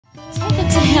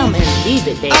down and leave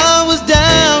it there. I was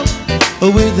down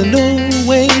with no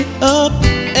way up,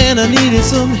 and I needed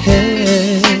some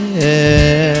help.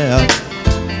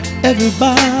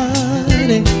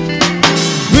 Everybody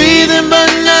breathing but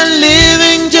not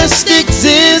living, just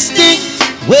existing.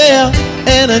 Well,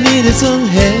 and I needed some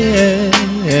help.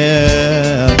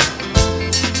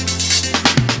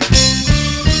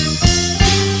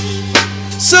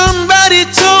 Somebody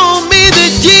told me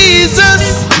that Jesus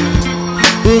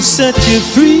will set you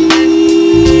free.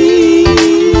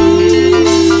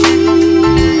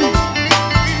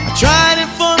 I tried it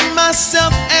for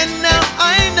myself, and now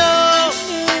I know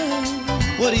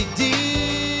what he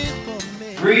did for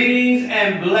me. Greetings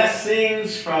and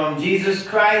blessings from Jesus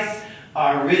Christ,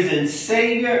 our risen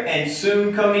Savior and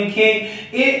soon coming King.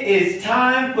 It is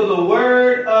time for the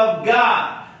Word of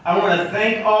God. I want to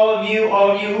thank all of you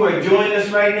who are joining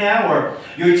us right now, or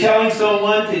you're telling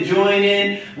someone to join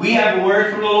in. We have a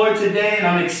word from the Lord today, and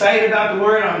I'm excited about the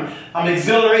word. I'm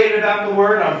exhilarated about the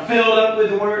word. I'm filled up with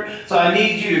the word. So I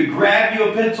need you to grab you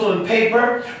a pencil and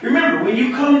paper. Remember, when you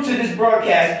come to this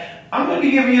broadcast, I'm going to be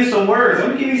giving you some words. I'm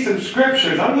going to give you some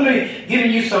scriptures. I'm going to be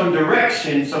giving you some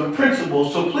direction, some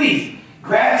principles. So please,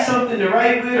 grab something to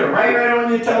write with, or write right on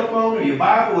your telephone or your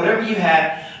Bible, whatever you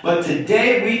have. But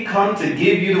today we come to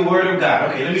give you the Word of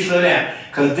God. Okay, let me slow down,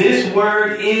 because this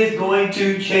Word is going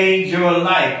to change your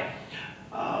life.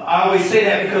 I always say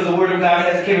that because the Word of God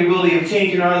has the capability of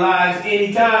changing our lives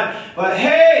anytime. But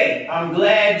hey, I'm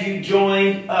glad you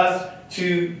joined us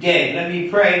today. Let me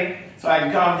pray so I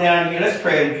can calm down here. Let's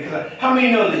pray. Because how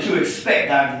many know that you expect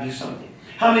God to do something?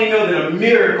 How many know that a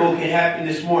miracle can happen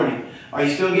this morning? Are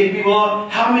you still getting people on?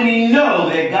 How many know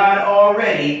that God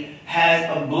already has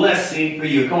a blessing for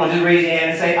you? Come on, just raise your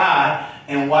hand and say, I,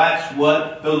 and watch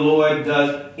what the Lord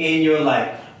does in your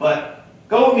life. But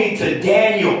go with me to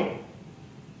Daniel,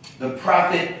 the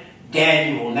prophet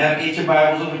Daniel. Now get your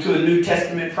Bibles over to a New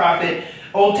Testament prophet,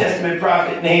 Old Testament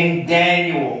prophet named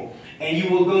Daniel. And you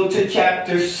will go to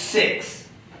chapter 6.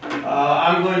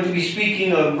 I'm going to be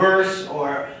speaking a verse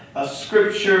or a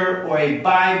scripture or a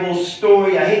Bible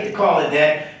story. I hate to call it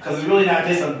that, because it's really not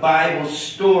just a Bible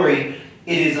story.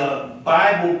 It is a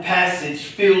Bible passage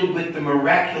filled with the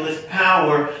miraculous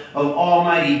power of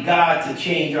Almighty God to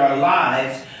change our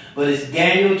lives. But it's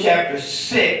Daniel chapter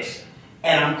 6.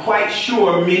 And I'm quite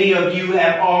sure many of you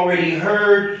have already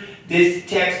heard this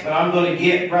text, but I'm going to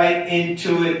get right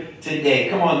into it today.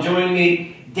 Come on, join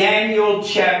me. Daniel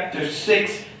chapter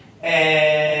 6.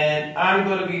 And I'm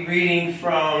going to be reading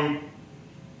from,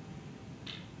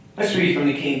 let's read from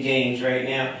the King James right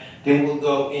now. Then we'll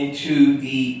go into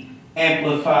the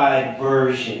Amplified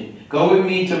Version. Go with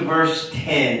me to verse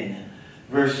 10.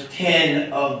 Verse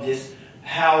 10 of this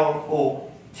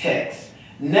powerful text.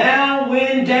 Now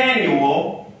when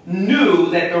Daniel knew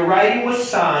that the writing was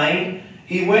signed,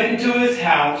 he went into his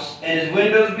house, and his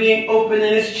windows being open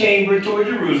in his chamber toward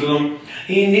Jerusalem,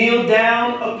 he kneeled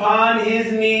down upon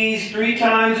his knees 3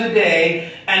 times a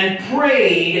day and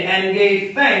prayed and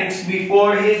gave thanks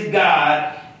before his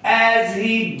God as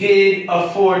he did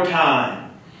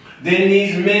aforetime. Then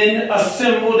these men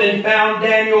assembled and found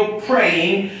Daniel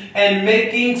praying and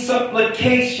making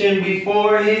supplication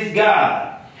before his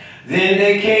God. Then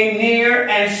they came near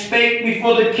and spake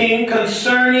before the king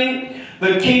concerning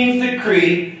the king's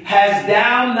decree. Hast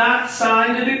thou not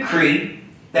signed a decree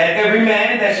that every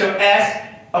man that shall ask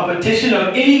a petition of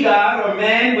any god or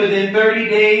man within 30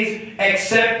 days,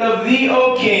 except of thee,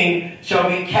 O king, shall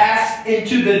be cast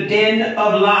into the den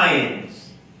of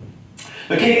lions?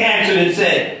 The king answered and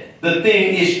said, the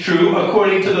thing is true,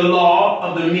 according to the law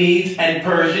of the Medes and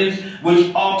Persians,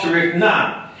 which altereth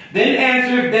not. Then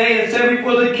answered they and said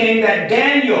before the king that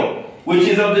Daniel, which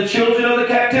is of the children of the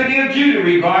captivity of Judah,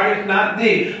 regardeth not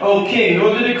thee, O king,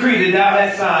 nor the decree that thou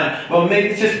hast signed, but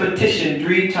maketh his petition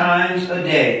 3 times a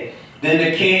day. Then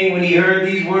the king, when he heard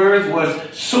these words,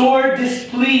 was sore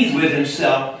displeased with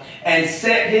himself, and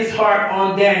set his heart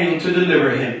on Daniel to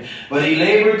deliver him. But he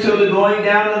labored till the going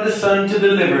down of the sun to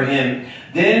deliver him.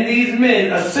 Then these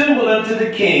men assembled unto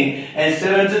the king, and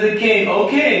said unto the king, O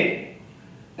king,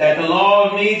 that the law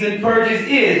of Medes and Persians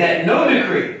is that no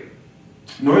decree,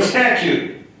 nor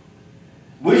statute,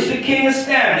 which the king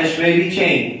established, may be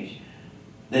changed.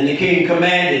 Then the king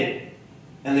commanded,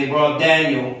 and they brought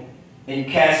Daniel and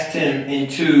cast him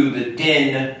into the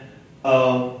den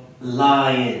of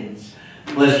lions.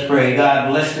 Let's pray. God,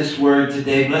 bless this word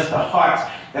today. Bless the hearts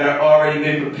that are already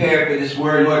been prepared for this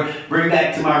word. Lord, bring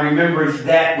back to my remembrance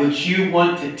that which you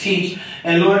want to teach.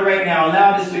 And Lord, right now,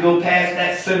 allow this to go past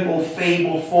that simple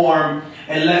fable form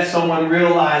and let someone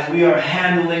realize we are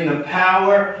handling the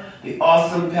power, the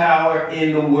awesome power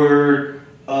in the word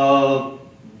of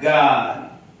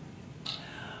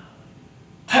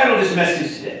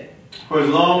for as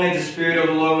long as the Spirit of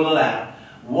the Lord will allow.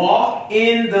 Walk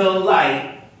in the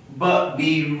light, but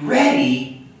be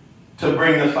ready to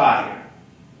bring the fire.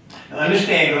 Now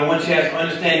understand, because I want you to have some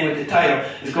understanding with the title.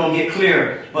 It's going to get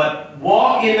clearer. But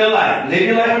walk in the light. Live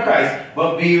your life in Christ,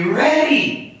 but be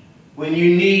ready when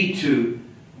you need to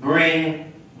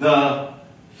bring the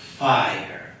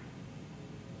fire.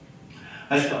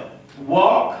 Let's go.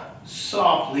 Walk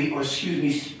softly, or excuse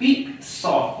me, speak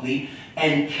softly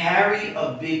and carry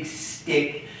a big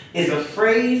stick is a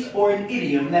phrase or an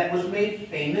idiom that was made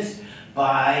famous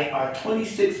by our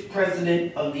 26th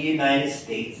President of the United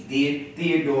States,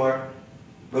 Theodore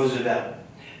Roosevelt.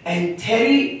 And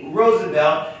Teddy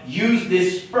Roosevelt used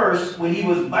this first when he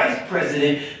was vice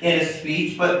president in a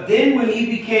speech, but then when he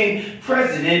became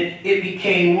president, it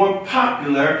became more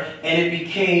popular and it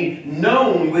became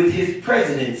known with his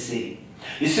presidency.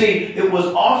 You see, it was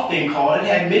often called, it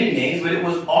had many names, but it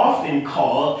was often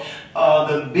called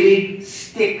the big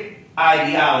stick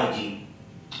ideology,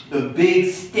 the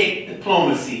big stick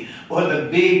diplomacy, or the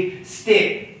big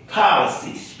stick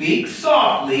policy. Speak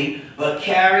softly, but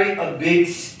carry a big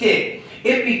stick.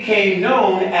 It became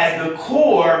known as the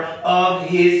core of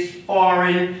his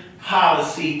foreign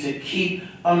policy to keep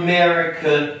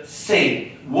America safe.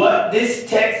 What this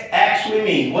text actually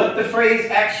means, what the phrase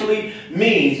actually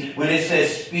means when it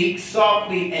says speak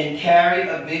softly and carry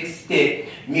a big stick,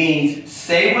 means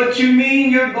say what you mean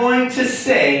you're going to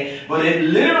say, but it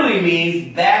literally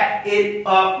means back it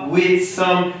up with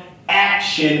some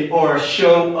action or a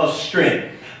show of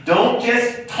strength. Don't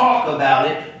just talk about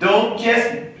it. Don't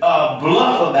just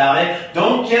bluff about it.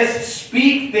 Don't just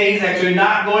speak things that you're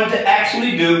not going to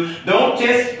actually do. Don't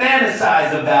just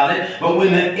fantasize about it. But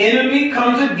when the enemy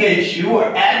comes against you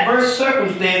or adverse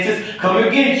circumstances come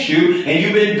against you and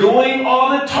you've been doing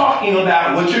all the talking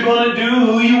about what you're going to do,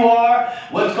 who you are,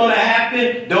 what's going to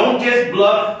happen, don't just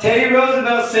bluff. Teddy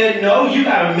Roosevelt said, no, you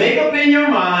got to make up in your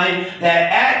mind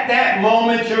that at that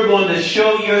moment you're going to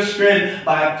show your strength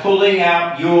by pulling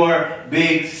out your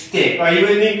big stick. Are you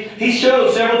with me? He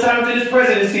showed several times in his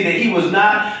presidency that he was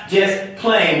not just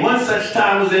playing. One such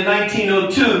time was in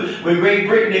 1902 when Great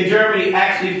Britain and Germany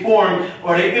actually formed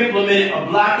or they implemented a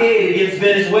blockade against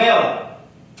Venezuela.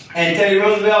 And Teddy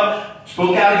Roosevelt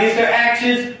spoke out against their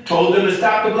actions, told them to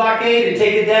stop the blockade and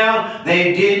take it down.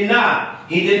 They did not.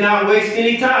 He did not waste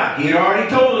any time. He had already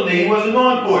told them that he wasn't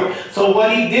going for it. So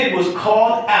what he did was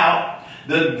called out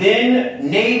the then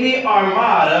Navy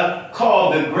Armada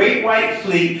called the Great White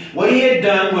Fleet. What he had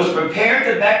done was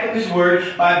prepare to back up his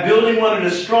word by building one of the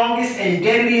strongest and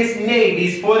deadliest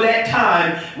navies for that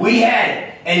time we had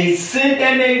it. And he sent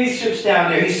that Navy ships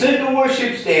down there. He sent the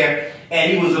warships there.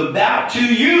 And he was about to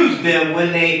use them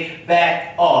when they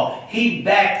backed off. He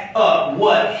backed up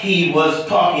what he was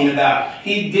talking about.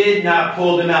 He did not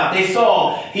pull them out. They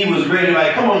saw he was ready.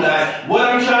 Like, come on, guys. What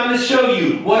I'm trying to show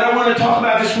you, what I want to talk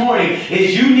about this morning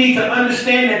is you need to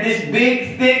understand that this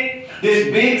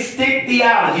big stick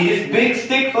theology, this big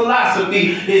stick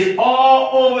philosophy is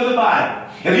all over the Bible.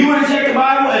 If you were to check the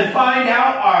Bible and find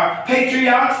out our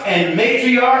patriarchs and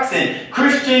matriarchs and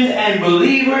Christians and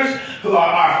believers, who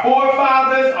are our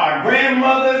forefathers, our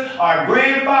grandmothers, our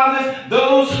grandfathers,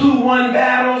 those who won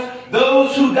battles,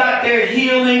 those who got their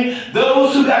healing,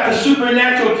 those who got the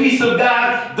supernatural peace of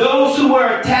God, those who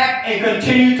were attacked and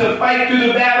continued to fight through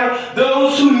the battle,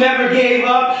 those who never gave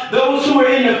up, those who were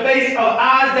in the face of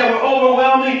odds that were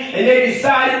overwhelming and they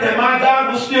decided that my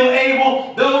God was still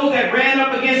able, those that ran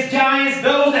up against giants,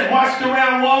 those that marched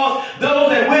around walls, those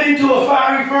that went into a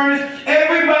fiery furnace,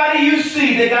 everybody you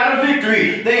see that got a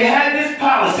victory, they had this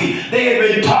policy. They had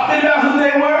been talking about who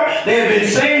they were. They had been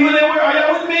saying who they were. Are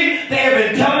y'all with me? They had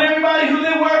been telling everybody who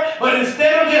they were. But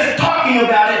instead of just talking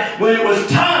about it, when it was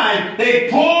time, they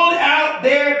pulled out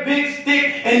their big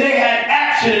stick and they had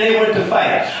action and they went to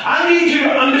fight. I need you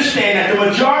to understand that the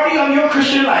majority of your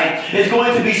Christian life is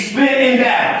going to be spent in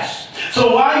battles.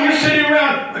 So while you're sitting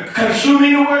around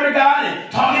consuming the Word of God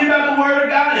and talking about the Word of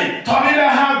God and talking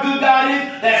about how good God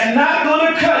is, that's not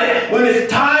going to cut it when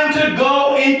it's time to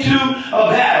go into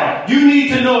a battle. You need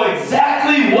to know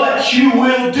exactly what you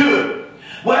will do.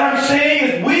 What I'm saying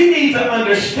is we need to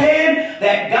understand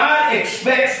that God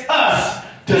expects us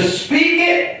to speak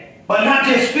it, but not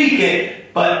just speak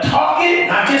it, but talk it,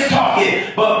 not just talk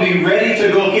it, but be ready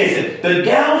to go against it. The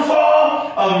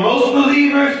downfall of most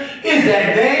believers is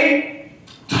that they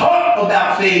talk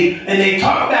about faith and they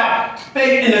talk about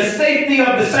faith in the safety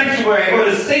of the sanctuary or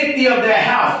the safety of their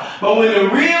house. But when the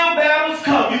real battles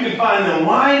come, you can find them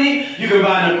whining, you can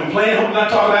find them complaining. I hope I'm not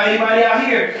talking about anybody out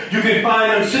here. You can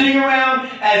find them sitting around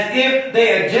as if they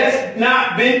had just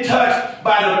not been touched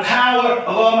by the power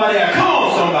of Almighty God. Come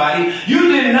on, somebody.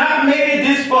 You did not make it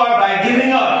this far by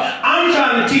giving up. I'm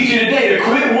trying to teach you today to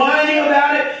quit whining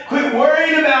about it, quit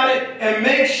worrying about it, and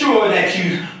make sure that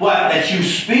you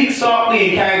speak softly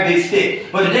and carry a big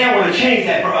stick. But today I want to change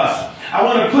that for us. I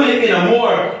want to put it in a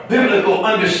more biblical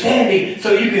understanding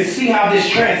so you can see how this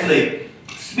translates.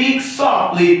 Speak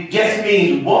softly just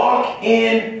means walk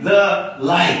in the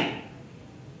light.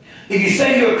 If you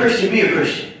say you're a Christian, be a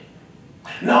Christian.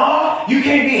 No, you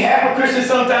can't be half a Christian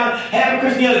sometimes, half a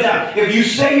Christian the other time. If you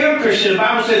say you're a Christian, the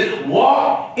Bible says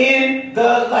walk in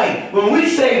the light. When we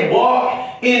say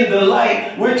walk in the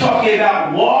light, we're talking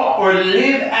about walk or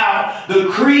live out the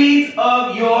creeds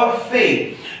of your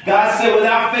faith. God said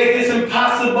without faith it's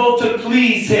impossible to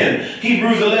please him.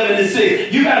 Hebrews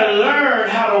 11:6. You got to learn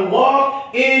how to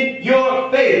walk in your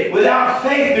faith. Without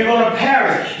faith you're going to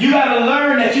perish. You got to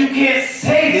learn that you can't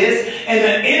say this and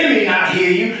the enemy not hear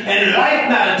you and life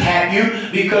not attack you,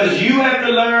 because you have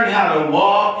to learn how to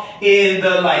walk in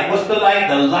the light. What's the light?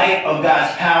 The light of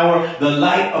God's power, the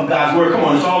light of God's word. Come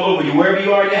on, it's all over you, wherever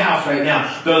you are in your house right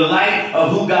now. The light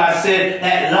of who God said,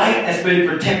 that light that's been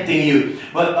protecting you.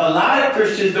 But a lot of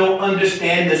Christians don't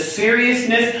understand the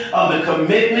seriousness of the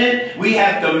commitment we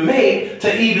have to make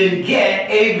to even get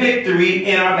a victory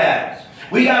in our battles.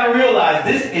 We got to realize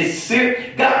this is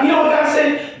serious. God, you know what God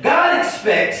said? God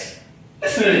expects,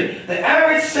 listen to me, the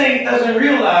average saint doesn't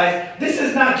realize this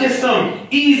is not just some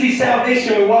easy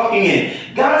salvation we're walking in.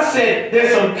 God said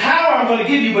there's some power I'm going to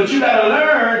give you, but you got to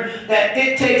learn that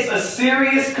it takes a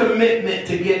serious commitment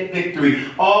to get victory.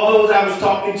 All those I was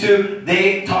talking to,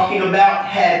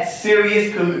 had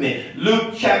serious commitment.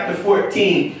 Luke chapter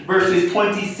 14, verses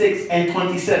 26 and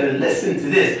 27. Listen to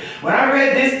this. When I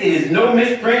read this, it is no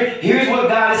misprint. Here's what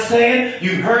God is saying.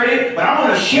 You've heard it, but I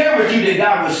want to share with you that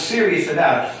God was serious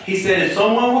about it. He said, if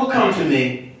someone will come to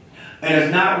me and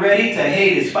is not ready to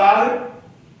hate his father,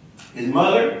 his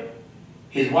mother,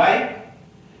 his wife,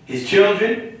 his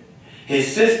children,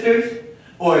 his sisters,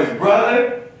 or his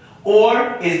brother,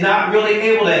 or is not really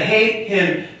able to hate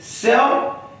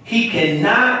himself, he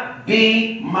cannot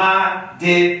be my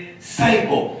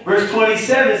disciple. Verse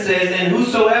 27 says, and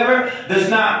whosoever does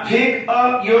not pick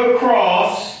up your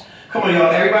cross. Come on,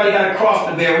 y'all. Everybody got a cross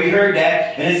to bear. We heard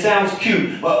that, and it sounds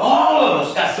cute. But all of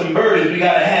us got some burdens we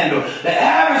got to handle. The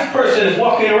average person is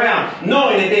walking around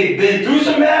knowing that they've been through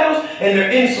some battles and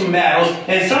they're in some battles.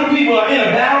 And some people are in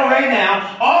a battle right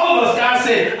now. All of us, God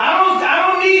said, I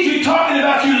don't need you talking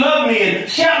about you love me and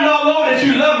shouting all over that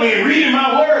you love me and reading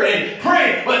my word and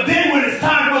praying. But then when it's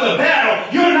time for the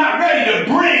battle, you're not ready to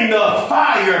bring the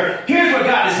fire. Here's what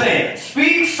God is saying.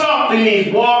 Speak softly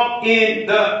means walk in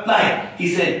the light.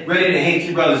 He said, ready to hate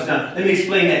your brothers. Now, let me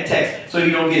explain that text so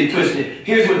you don't get it twisted.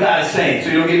 Here's what God is saying, so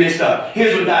you don't get mixed up.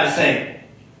 Here's what God is saying.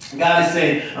 God is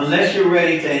saying, unless you're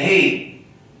ready to hate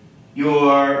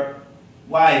your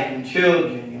wife and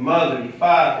children, your mother, your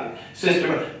father,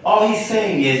 sister, all he's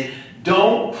saying is,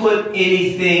 don't put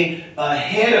anything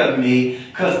ahead of me,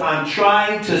 because I'm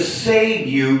trying to save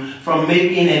you from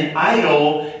making an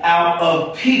idol out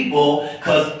of people,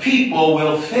 because people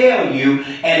will fail you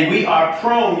and we are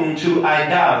prone to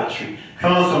idolatry.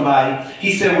 Come on, somebody.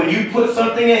 He said, when you put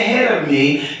something ahead of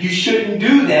me, you shouldn't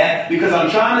do that, because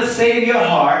I'm trying to save your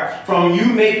heart from you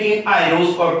making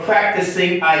idols or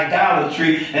practicing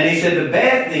idolatry. And he said, the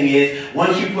bad thing is,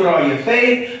 once you put all your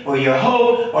faith or your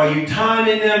hope or you time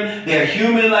in them, they're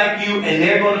human like you and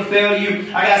they're going to fail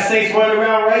you. I got saints running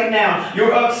around right now.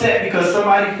 You're upset because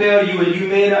somebody failed you and you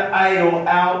made an idol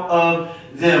out of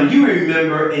them. You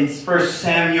remember in 1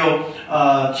 Samuel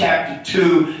chapter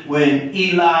 2 when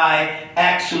Eli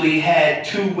actually had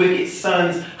two wicked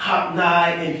sons, Hophni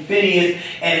and Phinehas,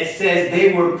 and it says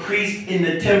they were priests in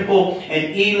the temple,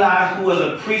 and Eli, who was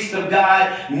a priest of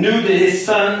God, knew that his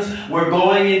sons were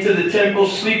going into the temple,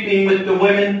 sleeping with the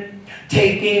women,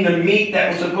 taking the meat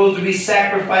that was supposed to be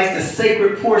sacrificed, the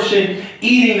sacred portion,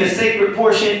 eating the sacred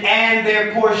portion and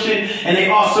their portion, and they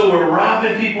also were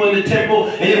robbing people in the temple,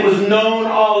 and it was known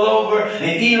all over.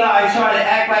 And Eli tried to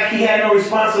act like he had no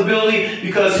responsibility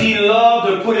because he loved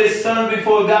to put his son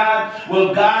before God.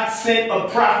 Well, God sent a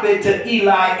prophet to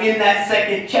Eli in that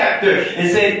second chapter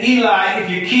and said, Eli, if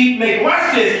you keep making,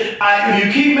 watch this, if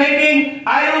you keep making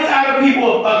idols out of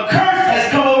people, a curse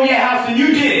has come over your house, and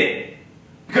you did it.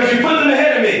 Because you put them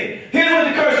ahead of me. Here's what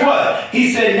the curse was.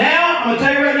 He said, now, I'm going to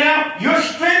tell you right now, your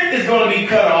strength is going to be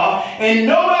cut off, and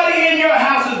nobody in your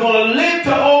house is going to live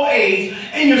to old age,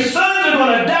 and your sons are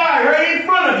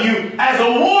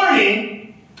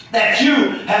that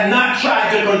you have not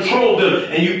tried to control them,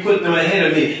 and you put them ahead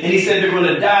of me. And he said they're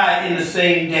going to die in the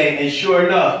same day. And sure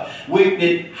enough,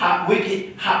 wicked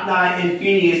Hophni and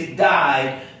Phinehas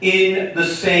died in the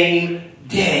same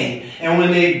day. And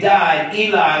when they died,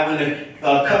 Eli, when the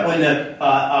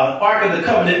Ark of the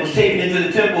Covenant was taken into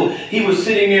the temple, he was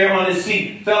sitting there on his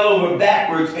seat, fell over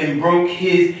backwards, and broke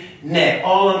his neck.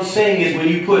 All I'm saying is when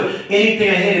you put anything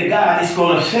ahead of God, it's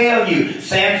going to fail you.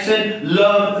 Samson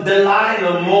loved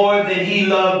Delilah more than he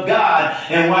loved God.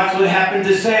 And watch what happened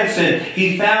to Samson.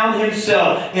 He found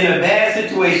himself in a bad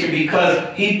situation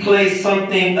because he placed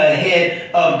something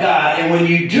ahead of God. And when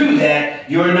you do that,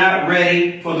 you're not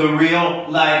ready for the real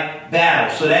life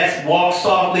battle. So that's walk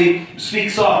softly, speak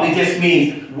softly just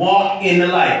means walk in the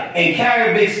light. And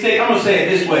carry a big stick. I'm going to say it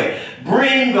this way.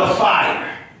 Bring the fire.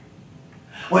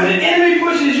 When an enemy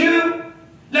pushes you,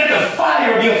 let the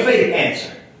fire of your faith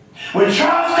answer. When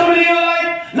trials come into your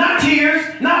life, not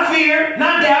tears, not fear,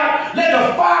 not doubt, let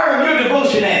the fire of your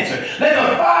devotion answer. Let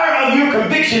the fire of your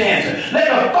conviction answer. Let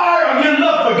the fire of your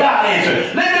love for God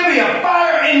answer. Let there be a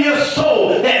fire in your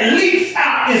soul that leaps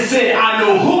out and says, I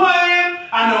know who I am.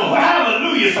 I know,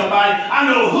 hallelujah, somebody. I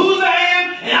know whose I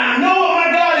am, and I know what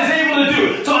my God is able to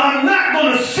do. So I'm not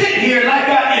going to sit here like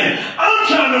I am. I'm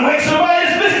trying to wake somebody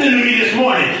that's listening to me this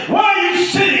morning. Why are you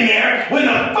sitting there when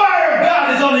the fire of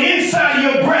God is on the inside of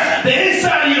your breast, the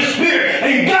inside of your spirit,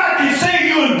 and God can save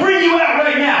you and bring you out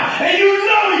right now? And you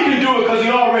know he can do it because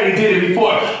he already did it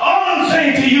before. All I'm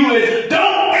saying to you is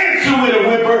don't answer with a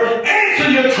whimper. Answer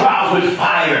your trials with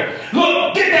fire.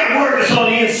 Look, get that word that's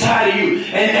on the inside of you.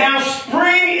 And now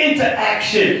spring into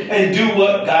action and do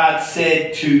what God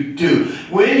said to do.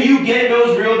 When you get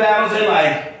those real battles in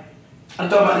life, I'm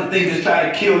talking about the things that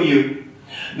try to kill you.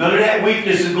 None of that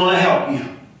weakness is going to help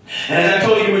you. And as I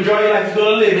told you, the majority of life is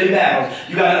going to live in battles.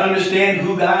 You got to understand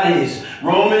who God is.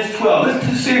 Romans 12. Listen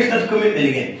to the seriousness of commitment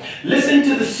again. Listen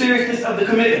to the seriousness of the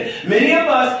commitment. Many of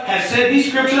us have said these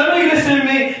scriptures. I know you listen to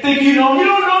me, think you know them. You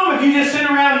don't know them if you just sit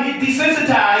around and get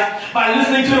desensitized by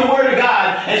listening to the word of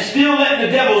God and still letting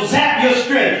the devil zap your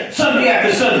strength Sunday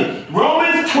after Sunday.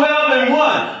 Romans 12 and 1.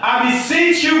 I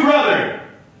beseech you, brethren.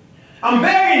 I'm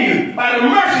begging you, by the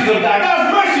mercies of God,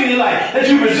 God's mercy in your life, that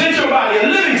you present your body a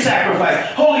living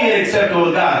sacrifice, holy and acceptable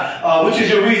to God, which is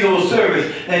your reasonable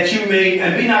service, that you may,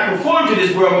 and be not conformed to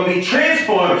this world, but be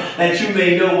transformed, that you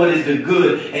may know what is the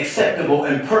good, acceptable,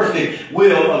 and perfect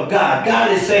will of God.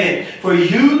 God is saying, for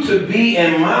you to be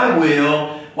in my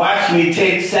will, watch me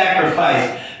take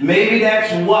sacrifice. Maybe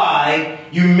that's why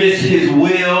you miss his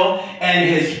will and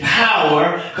his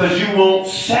power, because you won't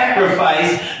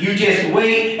sacrifice. You just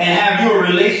wait and have your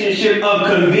relationship of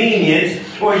convenience,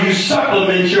 or you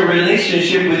supplement your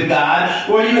relationship with God,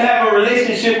 or you have a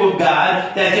relationship with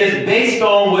God that's just based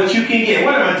on what you can get.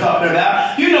 What am I talking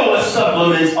about? You know what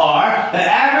supplements are. The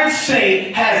average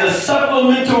saint has a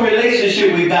supplemental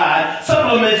relationship with God.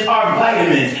 Supplements are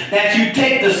vitamins that you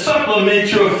take to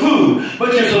supplement your food,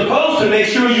 but you're supposed to make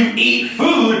sure you eat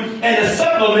food, and the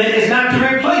supplement is not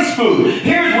to replace food.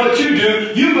 Here's what you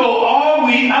do. You go all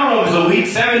week, I don't know if it's a week,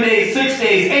 7 days, 6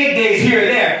 days, 8 days here and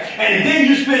there, and then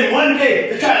you spend one day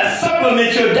to try to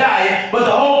supplement your diet, but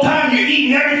the whole time you're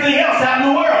eating everything else out in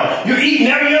the world. You're eating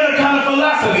every other kind of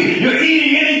philosophy. You're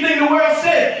eating anything the world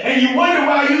says, and you wonder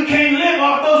why you can't live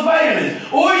off those vitamins.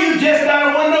 Or you just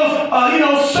got one of those,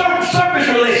 surface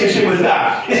relationship with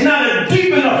God. It's not a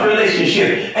deep enough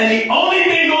relationship. And the only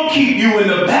thing going to keep you when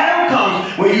the battle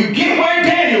comes, when you get where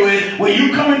Daniel is, when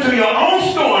you come into your own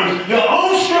storms, your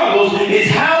own struggles, is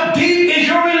how deep is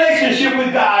your relationship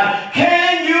with God.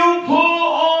 Can you pull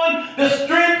on the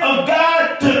strength of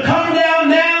God to come down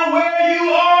now where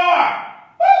you are?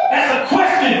 That's a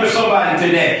question for somebody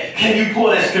today. Can you pull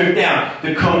that strength down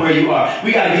to come where you are?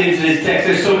 We got to get into this text.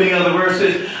 There's so many other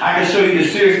verses. I can show you the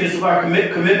seriousness of our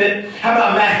commitment. How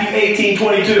about Matthew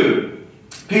 18:22?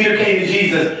 Peter came to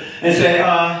Jesus and said,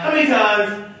 how many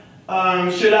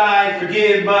times should I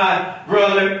forgive my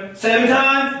brother? 7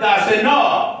 times? God said,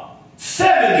 no.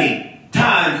 70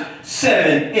 times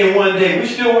 7 in one day. We're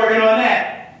still working on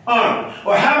that.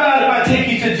 Or how about if I take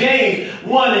you to James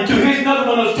 1 and 2? Here's another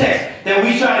one of those texts that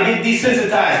we try to get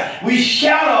desensitized. We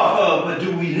shout off of, but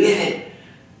do we live it?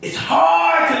 It's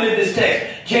hard to live this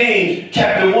text. James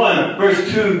chapter 1,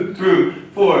 verse 2 through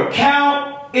 4.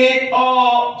 Count it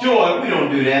all joy. We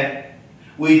don't do that.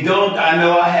 We don't. I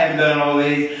know I haven't done it all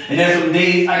days. And there's some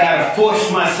days I got to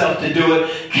force myself to do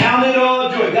it. Count it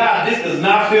all joy. God, this does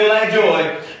not feel like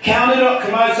joy. Count it up.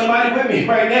 Come on, somebody with me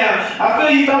right now. I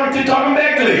feel you talking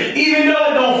back to me. Even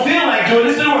though it don't feel like joy,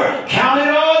 listen to the word. Count it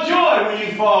all joy when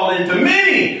you fall into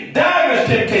many diverse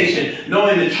temptation, tribulation,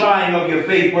 knowing the trying of your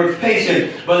faith works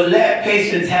patience. But let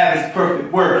patience have its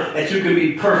perfect work, that you can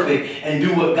be perfect and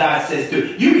do what God says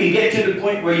to. You can get to the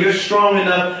point where you're strong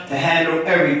enough to handle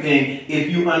everything if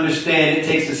you understand it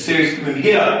takes a serious commitment.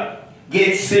 Get up.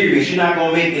 Get serious. You're not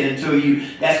going to make it until you.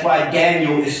 That's why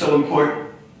Daniel is so important.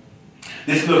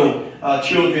 This little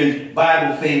children's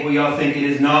Bible fable, y'all think it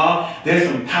is? No. There's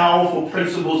some powerful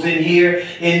principles in here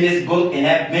in this book. And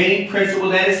that main principle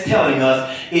that it's telling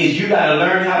us is you got to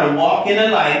learn how to walk in the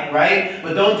light, right?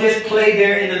 But don't just play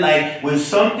there in the light. When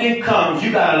something comes,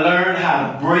 you got to learn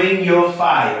how to bring your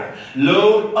fire.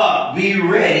 Load up. Be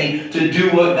ready to do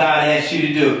what God asks you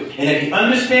to do. And if you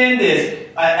understand this,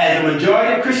 as a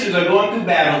majority of Christians are going through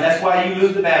battles, that's why you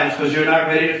lose the battles, because you're not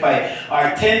ready to fight.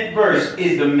 Our 10th verse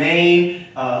is the main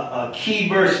key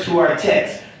verse to our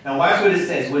text. Now watch what it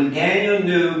says. When Daniel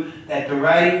knew that the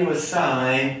writing was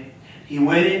signed, he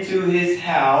went into his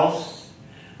house,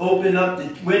 opened up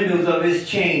the windows of his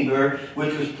chamber,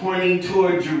 which was pointing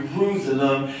toward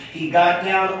Jerusalem. He got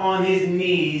down on his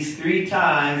knees 3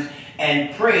 times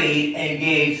and prayed and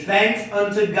gave thanks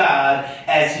unto God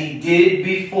as he did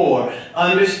before.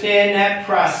 Understand that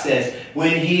process.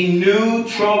 When he knew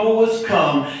trouble was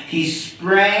come, he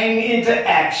sprang into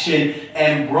action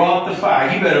and brought the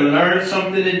fire. You better learn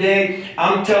something today.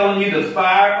 I'm telling you, the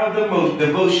fire of the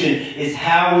devotion is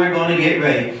how we're going to get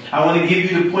ready. I want to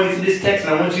give you the points of this text,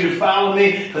 and I want you to follow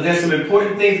me, because there's some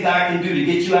important things God can do to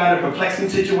get you out of a perplexing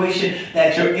situation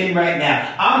that you're in right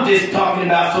now. I'm just talking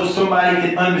about so somebody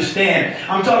can understand.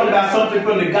 I'm talking about something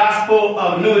from the Gospel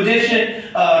of New Edition.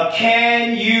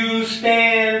 Can you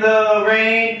stand the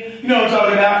rain? You know what I'm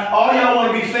talking about? All y'all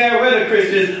want to be fair weather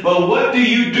Christians, but what do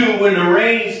you do when the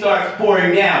rain starts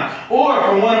pouring down? Or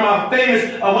from one of my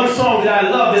famous, one song that I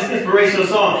love, this inspirational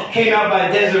song, came out by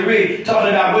Desiree, talking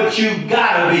about what you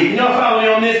gotta be. You know, follow me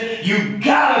on this? You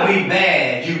gotta be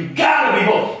bad. You gotta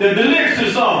be bold. The lyrics to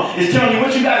the song is telling you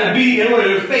what you gotta be in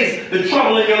order to face the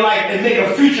trouble in your life and make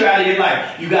a future out of your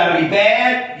life. You gotta be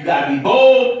bad. You gotta be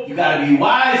bold. You gotta be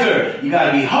wiser. You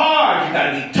gotta be hard. You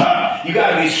gotta be tough. You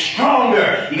gotta be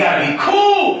stronger. You gotta be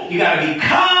cool. You gotta be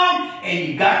calm. And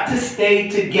you got to stay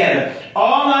together.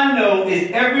 All I know is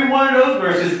every one of those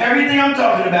verses, everything I'm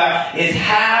talking about is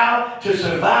how to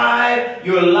survive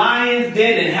your lion's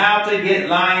den and how to get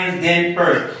lion's den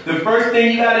first. The first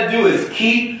thing you got to do is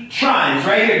keep trying. It's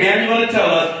right here. Daniel's going to tell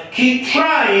us, keep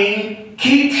trying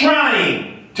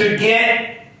to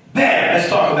get better. Let's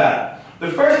talk about it. The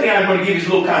first thing I'm going to give you is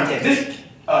a little context. This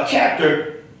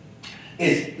chapter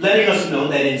is letting us know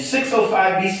that in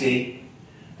 605 BC,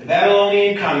 the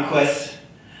Babylonian conquest,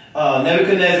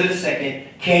 Nebuchadnezzar II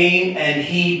came and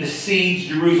he besieged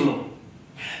Jerusalem.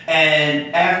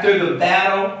 And after the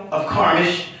Battle of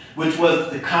Carmel, which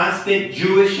was the constant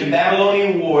Jewish and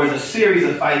Babylonian wars, a series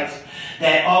of fights,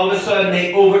 that all of a sudden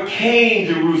they overcame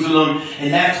Jerusalem,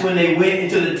 and that's when they went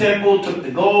into the temple, took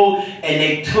the gold, and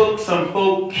they took some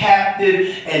folk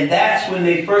captive, and that's when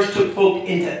they first took folk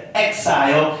into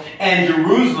exile, and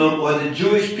Jerusalem, or the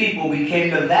Jewish people,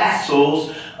 became the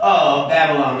vassals of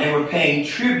Babylon. They were paying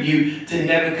tribute to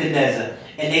Nebuchadnezzar.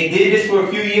 And they did this for a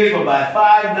few years, but by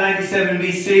 597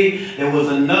 BC, there was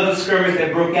another skirmish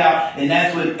that broke out, and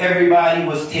that's when everybody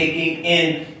was taken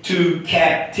into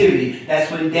captivity.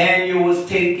 That's when Daniel was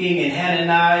taken, and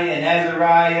Hananiah, and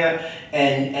Azariah,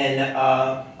 and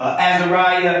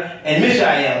Azariah, and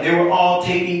Mishael. They were all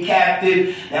taken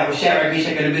captive. That was Shadrach,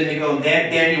 Meshach, and Abednego.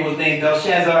 Daniel was named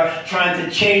Belshazzar, trying to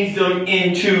change them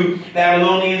into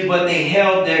Babylonians, but they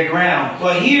held their ground.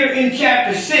 But here in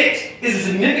chapter 6 is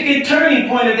a significant turning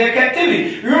point of their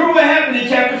captivity. Remember what happened in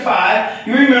chapter 5?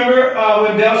 You remember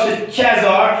when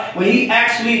Belshazzar, when he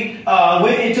actually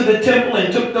went into the temple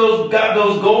and took those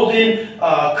golden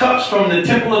cups from the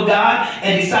temple of God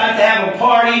and decided to have a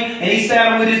party, and he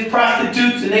sat with his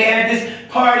prostitutes, and they had this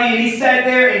party, and he sat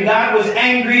there, and God was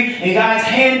angry, and God's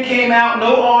hand came out,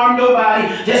 no arm, no body,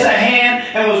 just a hand,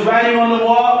 and was writing on the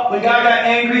wall when God got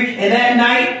angry. And that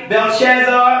night,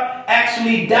 Belshazzar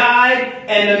actually died,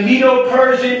 and the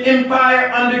Medo-Persian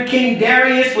Empire under King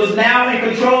Darius was now in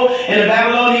control, and the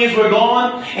Babylonians were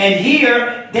gone. And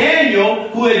here, Daniel,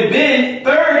 who had been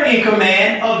third in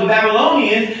command of the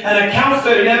Babylonians and a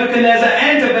counselor to Nebuchadnezzar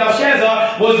and to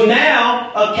Belshazzar, was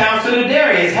now a counselor to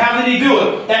Darius. How did he do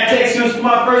it? That takes us to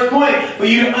my first point, for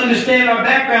you to understand our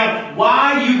background,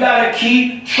 why you got to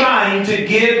keep trying to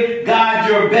give God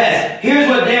your best. Here's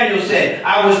what Daniel said.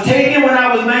 I was taken when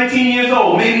I was 19 years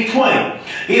old, maybe 20.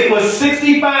 It was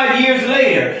 65 years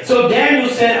later. So Daniel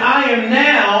said, I am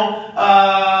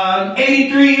now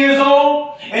 83 years old.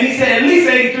 And he said, at least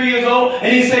 83 years old.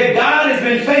 And he said, God has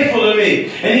been faithful to me.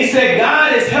 And he said,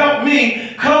 God has helped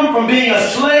me come from being a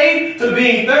slave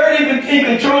being third in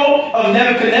control of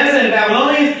Nebuchadnezzar and the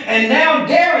Babylonians. And now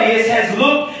Darius has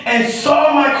looked and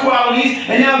saw my qualities.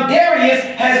 And now Darius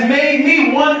has made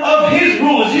me one of his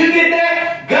rulers. You get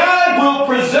that? God will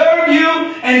preserve you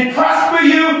and prosper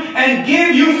you and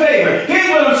give you favor. Here's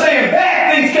what I'm saying.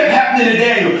 Bad things kept happening to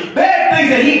Daniel. Bad things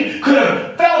that he could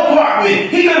have fell apart with.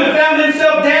 He could have found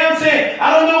himself down saying,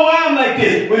 I don't know why I'm like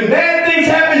this. When bad things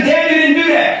happen, Daniel didn't do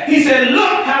that. He said,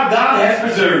 look how God has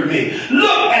preserved me.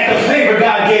 Look at the favor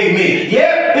God gave me.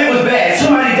 Yeah, it was bad.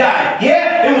 Somebody died.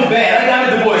 Yeah, it was bad. I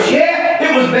got a divorce. Yeah,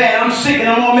 it was bad. I'm sick and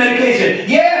I'm on medication.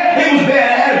 Yeah, it was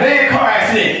bad. I had a bad car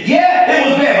accident. Yeah, it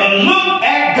was bad. But look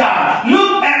at God.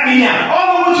 Look at me now.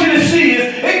 All I want you to see is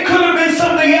it could have been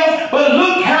something else, but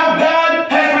look how God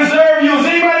has preserved you. Is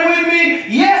anybody with me?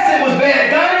 Yes, it was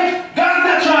bad. God's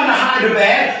not trying to hide the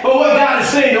bad, but what God is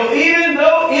saying, though, even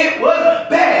though it was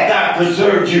bad, God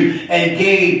preserved you and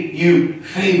gave you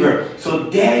favor. So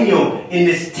Daniel in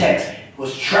this text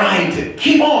was trying to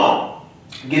keep on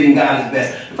giving God his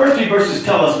best. The first three verses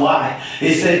tell us why.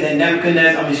 It said that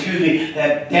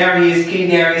that Darius, King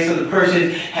Darius of the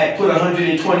Persians, had put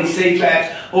 120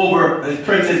 satraps over his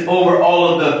princes over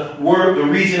all of the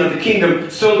region of the kingdom,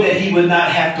 so that he would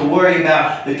not have to worry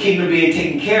about the kingdom being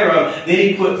taken care of. Then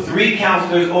he put 3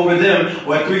 counselors over them,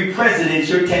 or 3 presidents,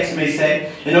 your text may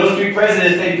say. And those 3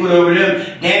 presidents that he put over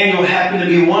them, Daniel happened to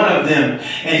be one of them.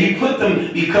 And he put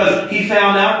them because he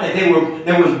found out that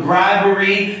there was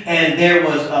bribery, and there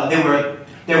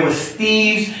was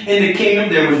thieves in the kingdom.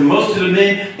 There was most of the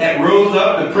men that rose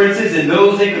up, the princes and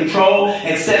those in control,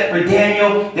 except for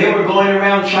Daniel. They were going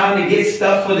around trying to get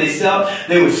stuff for themselves.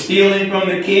 They were stealing from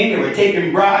the king. They were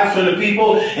taking bribes from the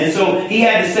people. And so he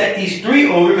had to set these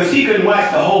 3 over, because he couldn't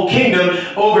watch the whole kingdom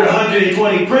over the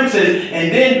 120 princes.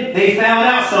 And then they found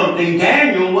out something.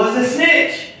 Daniel was a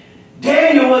snitch.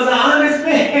 Daniel was an honest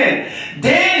man.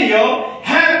 Daniel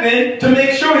happened to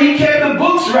make sure he kept the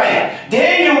books right.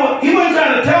 Daniel, he wasn't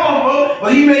trying to tell them,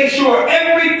 but he made sure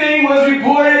everything was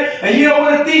reported. And you know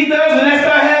what a thief does when that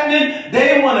starts happening?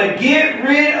 They want to get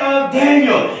rid of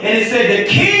Daniel. And it said the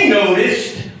king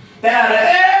noticed that out of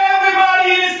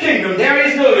everybody in his kingdom,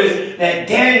 Darius noticed that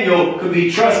Daniel could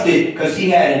be trusted because he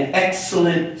had an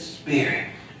excellent spirit.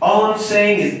 All I'm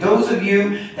saying is, those of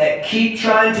you that keep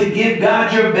trying to give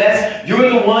God your best, you're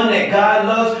the one that God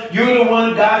loves. You're the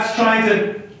one God's trying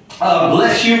to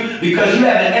bless you because you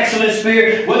have an excellent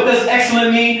spirit. What does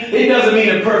excellent mean? It doesn't mean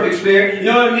a perfect spirit. You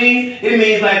know what it means? It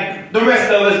means like the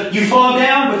rest of us, you fall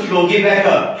down, but you're going to get back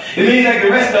up. It means like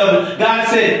the rest of us, God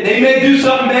said, they may do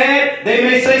something bad, they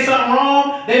may say something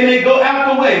wrong, they may go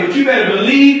out the way, but you better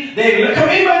believe. Come,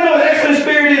 anybody know what excellent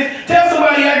spirit is? Tell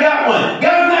somebody I got one.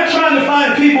 God's not trying to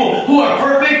find people who are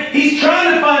perfect. He's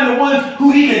trying to find the ones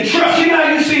who he can trust. You know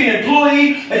how you see an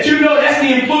employee that you know that's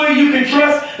the employee you can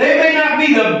trust? They may not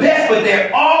be the best, but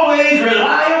they're always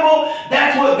reliable.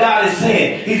 That's what God is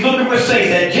saying. He's looking for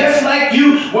saints that just like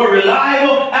you were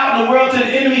reliable out in the world to the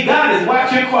enemy, God is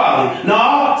watching quality.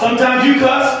 No, sometimes you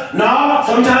cuss. No,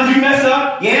 sometimes you mess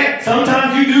up. Yeah,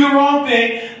 sometimes you do the wrong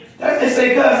thing. They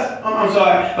say cuss. I'm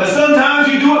sorry. But sometimes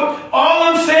you do it. All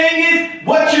I'm saying is,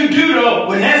 what you do though,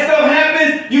 when that stuff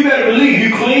happens, you better believe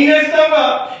you clean that stuff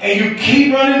up and you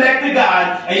keep running back to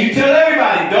God and you tell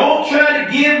everybody, don't try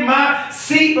to give my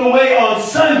seat away on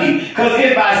Sunday, because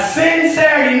if I sin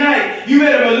Saturday night, you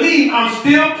better believe I'm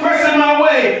still pressing my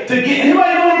way to get.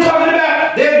 Anybody know what I'm talking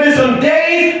about? There's been some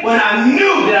days when I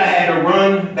knew that I had to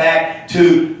run back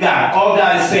to God. All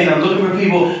God is saying, I'm looking for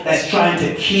people that's trying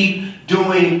to keep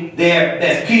doing their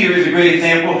best. Peter is a great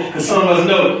example, because some of us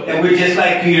know that we're just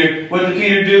like Peter. What did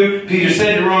Peter do? Peter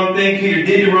said the wrong thing. Peter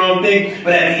did the wrong thing.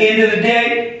 But at the end of the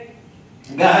day,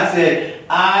 God said,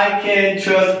 I can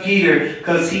trust Peter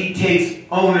because he takes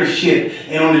ownership.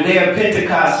 And on the day of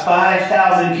Pentecost,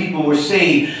 5,000 people were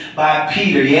saved by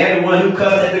Peter. Yeah, the one who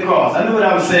cussed at the cross. I know what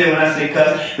I was saying when I say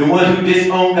cuss. The one who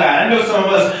disowned God. I know some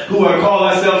of us who are call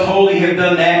ourselves holy have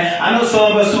done that. I know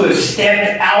some of us who have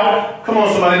stepped out. Come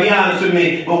on, somebody, be honest with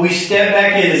me. But we stepped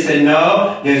back in and said,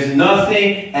 no, there's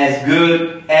nothing as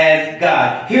good as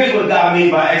God. Here's what God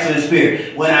means by excellent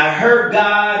spirit. When I heard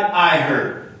God, I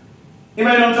heard.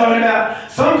 Anybody know what I'm talking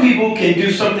about? Some people can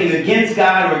do something against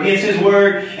God or against his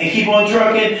word and keep on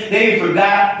trucking. They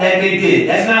forgot that they did.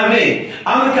 That's not me.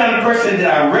 I'm the kind of person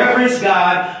that I reverence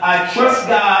God, I trust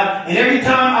God, and every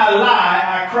time I lie,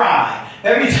 I cry.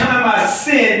 Every time I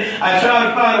sin, I try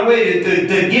to find a way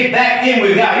to get back in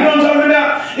with God. You know what I'm talking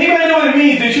about? Anybody know what it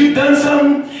means that you've done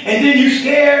something and then you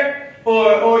scared?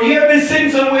 Or you ever been sitting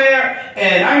somewhere,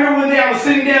 and I remember one day I was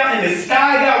sitting down and the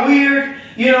sky got weird.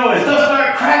 You know, and stuff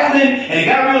started crackling, and it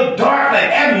got real dark, like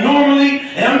abnormally.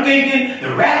 And I'm thinking,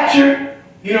 the rapture?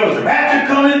 You know, is the rapture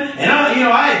coming? And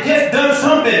I had just done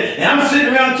something, and I'm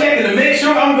sitting around checking to make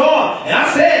sure I'm going. And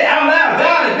I said out loud,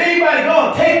 God, if anybody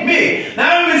going, take me.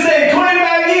 Now I've been saved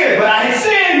 25 years, but I had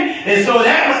sinned, and so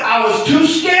I was too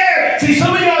scared. See,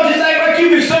 some of y'all just act like you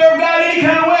can serve God any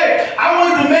kind of way. I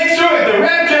wanted to make sure if the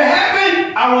rapture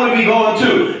happened, I want to be going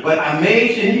too. But I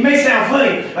made, and you may sound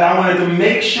funny, but I wanted to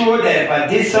make sure that if I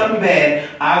did something bad,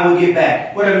 I would get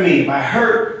back. What do I mean? If I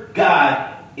hurt God,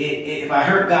 if I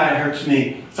hurt God, it hurts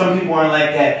me. Some people aren't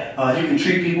like that. You can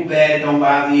treat people bad, it don't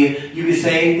bother you. You can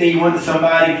say anything you want to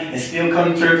somebody and still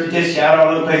come to church and just shout all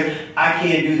over the place. I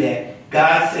can't do that.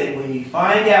 God said when you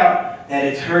find out that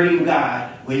it's hurting God,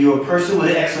 when you're a person with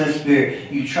an excellent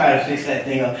spirit, you try to fix that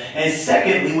thing up. And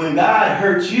secondly, when God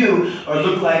hurts you or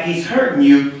look like he's hurting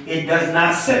you, it does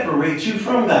not separate you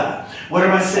from God. What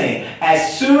am I saying?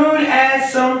 As soon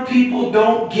as some people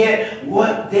don't get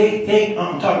what they think,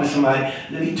 I'm talking to somebody,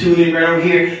 let me tune in right over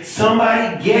here.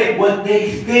 Somebody get what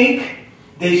they think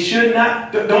they should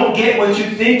not, don't get what you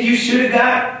think you should have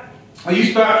got, or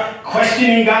you start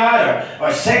questioning God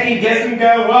or second guessing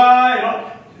God, why?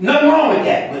 Nothing wrong with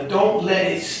that, but don't let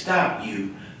it stop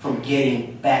you from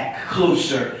getting back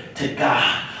closer to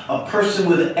God. A person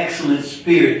with an excellent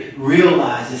spirit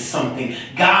realizes something.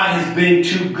 God has been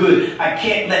too good. I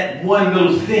can't let one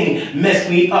little thing mess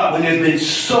me up when there's been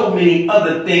so many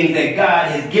other things that God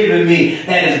has given me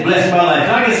that has blessed my life.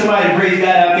 Can I get somebody to praise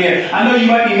God out there? I know you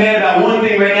might be mad about one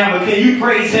thing right now, but can you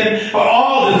praise him for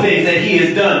all the things that he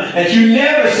has done that you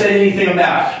never said anything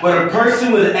about? But a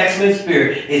person with an excellent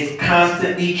spirit is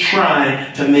constantly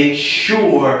trying to make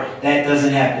sure that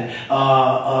doesn't happen.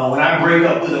 When I break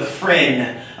up with a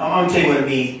friend, I'm going to tell you what it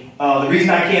means. The reason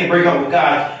I can't break up with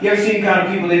God, you ever seen kind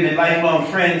of people, they've been lifelong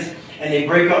friends, and they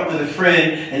break up with a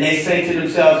friend, and they say to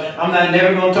themselves, I'm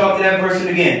never going to talk to that person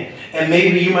again. And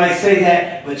maybe you might say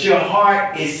that, but your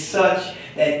heart is such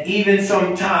that even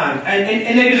sometimes,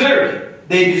 and they deserve it.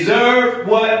 They deserve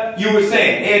what you were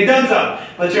saying. They had done something,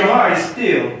 but your heart is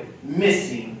still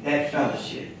missing that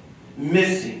fellowship,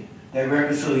 missing that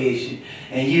reconciliation.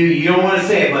 And you don't want to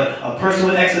say it, but a person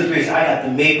with excellent spirit, I got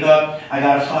to make up, I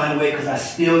got to find a way because I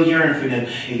still yearn for them.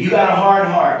 If you got a hard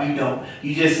heart, you don't.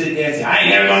 You just sit there and say, I ain't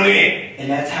never going to do it. And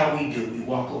that's how we do. We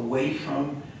walk away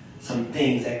from some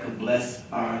things that could bless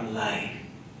our life.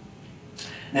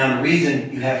 Now, the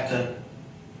reason you have to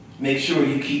make sure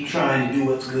you keep trying to do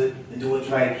what's good and do what's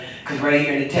right, because right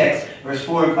here in the text, verse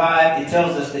 4 and 5, it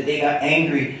tells us that they got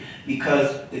angry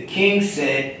because the king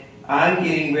said, I'm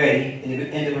getting ready, in the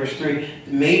end of verse 3,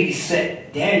 to maybe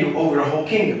set Daniel over the whole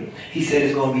kingdom. He said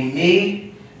it's going to be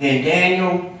me, then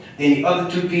Daniel, then the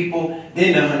other two people,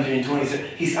 then the 120.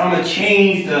 He's, I'm going to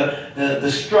change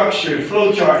the structure, the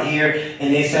flow chart here.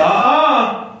 And they said,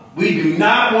 we do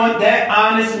not want that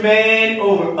honest man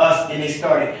over us. And they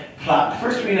started plotting. The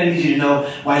first thing I need you to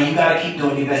know why you got to keep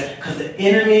doing your best. Because the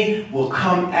enemy will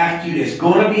come after you. There's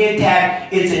going to be an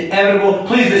attack. It's inevitable.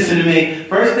 Please listen to me.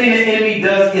 First thing the enemy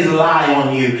does is lie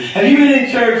on you. Have you been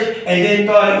in church and then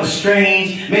thought it was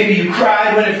strange? Maybe you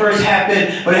cried when it first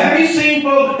happened. But have you seen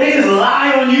folks, they just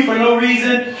lie on you for no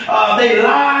reason. They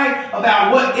lie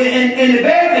about what, and the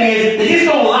bad thing is, they just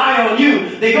don't lie on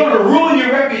you. They go to ruin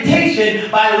your reputation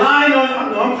by lying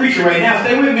on, I'm preaching right now,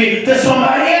 stay with me, to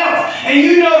somebody else. And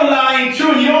you know the lie ain't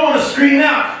true and you don't want to scream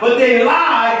out, but they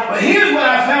lie. But here's what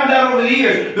I found out over the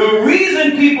years. The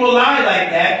reason people lie like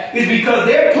that is because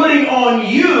they're putting on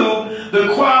you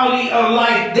the quality of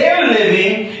life they're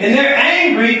living, and they're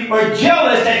angry or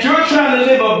jealous that you're trying to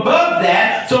live above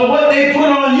that. So what they put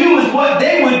on you is what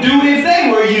they would do if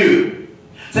they were you.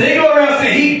 So they go around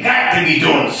saying, he got to be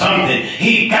doing something.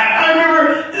 I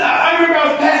remember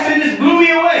I was pastoring, this blew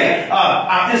me away.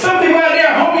 And some people out there,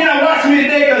 I hope you're not watching me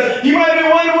today, because you might have been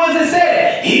one of the ones that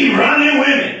said it. He running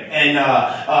women. And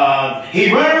he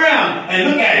run around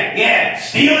and look at it. Yeah,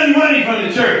 stealing money from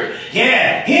the church.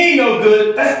 Yeah, he ain't no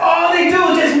good. That's all they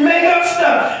do is just make up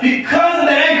stuff. Because of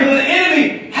that anger, the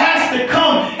enemy has to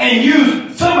come and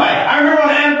use somebody. I remember on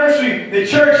the anniversary, the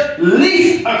church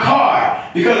leased a car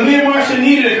because me and Marcia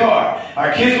needed a car.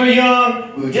 Our kids were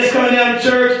young. We were just coming down to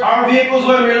church. Our vehicles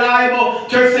weren't reliable.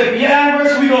 Church said, for your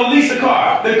anniversary, we're going to lease a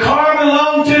car. The car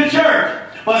belonged to the church.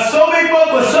 But so many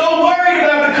folks were so worried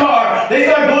about the car, they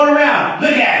started going around.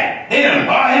 Look at it. They done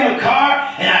bought him a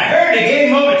car, and I heard they gave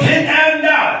him over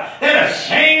 $10,000. That's a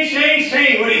shame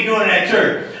what are you doing in that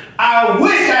church? I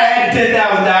wish I had the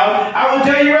 $10,000. I will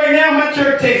tell you right now, my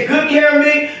church takes good care of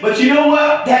me. But you know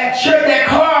what? That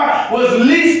car was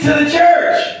leased to the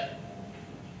church.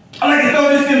 I like to throw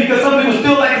this in because some people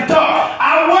still like to talk.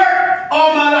 I worked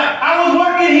all my life. I was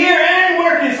working here and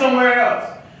working somewhere else.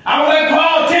 I was like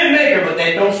Paul Tin Maker, but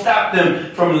they don't stop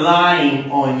them from lying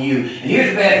on you. And here's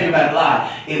the bad thing about a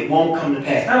lie. It won't come to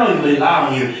pass. Not only will they lie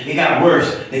on you, it got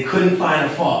worse. They couldn't find a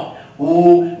fault.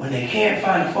 Ooh, when they can't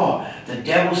find a fault, the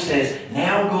devil says,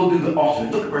 now go do the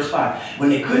ultimate. Look at verse 5. When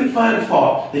they couldn't find a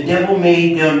fault, the devil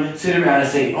made them sit around and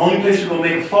say, the only place we're going to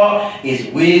make a fault is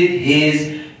with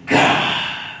his God.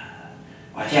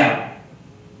 Watch out.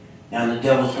 Now the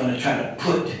devil's going to try to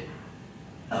put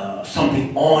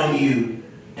something on you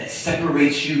that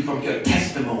separates you from your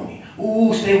testimony.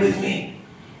 Ooh, stay with me.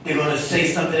 They're going to say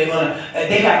something. They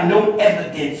got no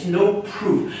evidence, no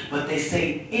proof, but they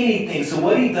say anything. So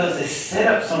what he does is set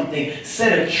up something,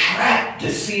 set a trap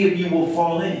to see if you will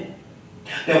fall in it.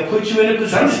 They'll put you in a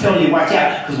position. I'm just telling you, watch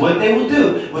out, because what they will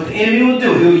do, what the enemy will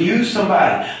do, he'll use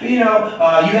somebody. You know,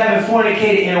 you haven't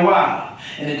fornicated in a while.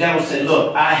 And the devil said,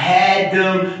 look, I had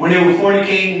them when they were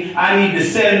fornicating. I need to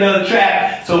set another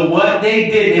trap. So what they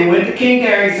did, they went to King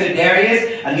Darius and said,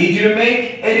 Darius, I need you to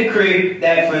make a decree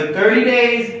that for 30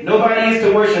 days, nobody is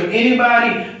to worship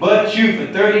anybody but you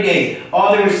for 30 days.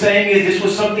 All they were saying is this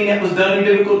was something that was done in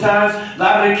biblical times. A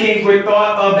lot of the kings were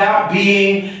thought about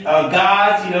being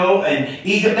gods, you know, and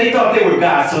Egypt, they thought they were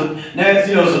gods. So, now,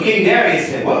 you know, so King Darius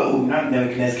said, whoa, not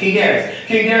Nebuchadnezzar, King Darius.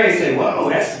 King Darius said, whoa,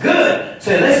 that's good.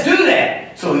 Said, let's do that.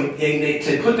 So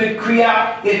they put the decree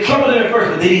out. It troubled him at first,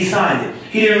 but then he signed it.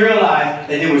 He didn't realize that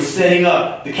they were setting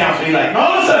up the council. He's like, and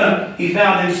all of a sudden, he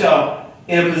found himself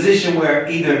in a position where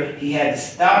either he had to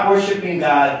stop worshiping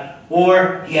God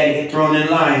or he had to get thrown in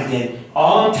the lion's den.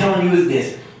 All I'm telling you is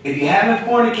this. If you haven't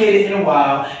fornicated in a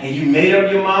while and you made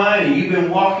up your mind and you've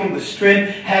been walking with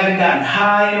strength, haven't gotten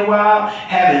high in a while,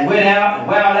 haven't went out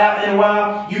and wowed out in a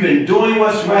while, you've been doing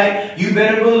what's right, you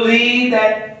better believe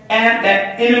that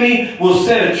that enemy will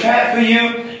set a trap for you.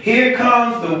 Here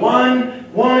comes the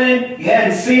one woman, you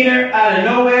hadn't seen her out of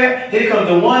nowhere. Here comes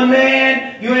the one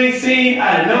man you ain't seen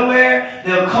out of nowhere.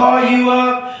 They'll call you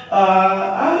up.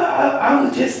 I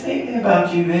was just thinking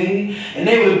about you, baby. And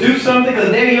they will do something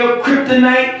because they're your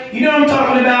kryptonite. You know what I'm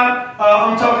talking about?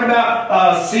 I'm talking about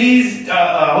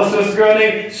what's the girl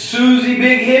named? Susie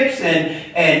Big Hips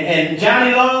and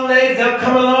Johnny Long Legs. They'll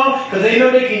come along because they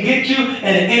know they can get you,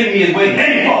 and the enemy is waiting. Let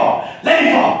him fall. Let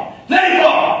him fall. Let him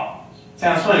fall.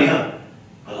 Sounds funny, huh?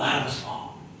 But a lot of us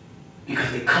fall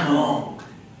because they come along,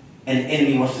 and the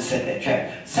enemy wants to set that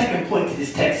trap. Second point to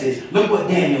this text is, look what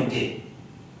Daniel did.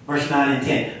 Verse 9 and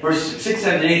 10. Verse 6,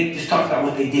 7, and 8 just talks about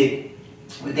what they did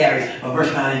with Darius. But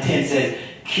verse 9 and 10 says,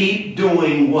 keep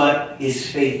doing what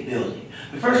is faith building.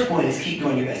 The first point is keep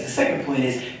doing your best. The second point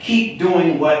is keep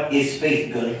doing what is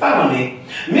faith building. Follow me.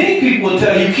 Many people will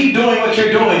tell you keep doing what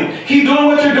you're doing. Keep doing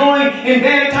what you're doing in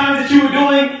bad times that you were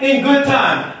doing in good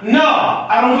times. No,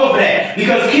 I don't go for that.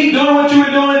 Because keep doing what you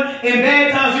were doing in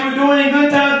bad times you were doing in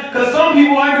good times. Because some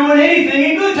people aren't doing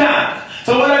anything in good times.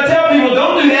 So what I tell people,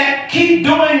 don't do that. Keep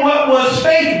doing what was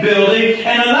faith building.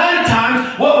 And a lot of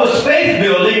times, what was faith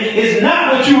building is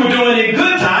not what you were doing in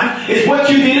good times. It's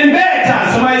what you did in bad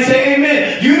times. Somebody say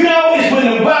amen. You know it's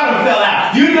when the bottom fell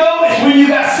out. You know it's when you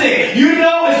got sick. You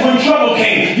know it's when trouble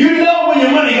came. You know when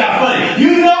your money got funny.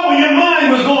 You know when your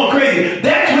mind was going crazy.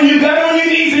 That's when you got on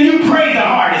your knees and you prayed the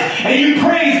hardest. And you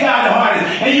praised God the hardest.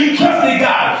 And you trusted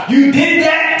God. You did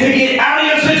that to get out of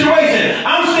your situation.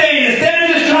 I'm saying instead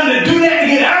of just trying to do that to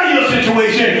get out of your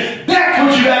situation, that's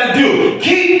what you got to do.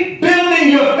 Keep building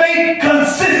your faith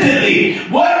consistently.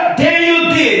 What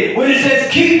Daniel did when it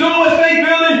says keep doing what's faith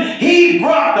building, he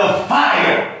brought the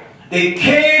fire. They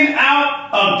came out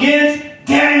against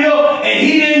Daniel and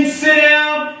he didn't sit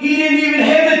down. He didn't even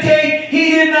hesitate.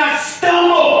 He did not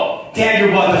stumble. Daniel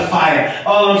brought the fire.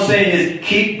 All I'm saying is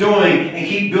keep doing and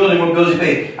keep building what builds your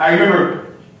faith. I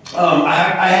remember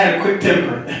I had a quick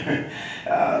temper.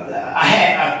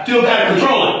 I still got to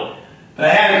control it. But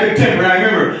I had a quick temper. And I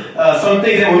remember some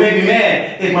things that would make me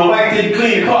mad if my wife didn't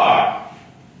clean the car.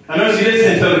 I know she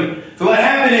listened to me. So what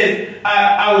happened is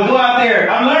I would go out there.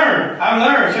 I've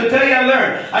learned. She'll tell you I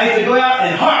learned. I used to go out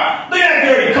and look at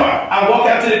that dirty car. I walk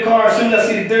out to the car. As soon as I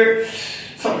see the dirt,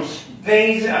 something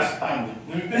stains.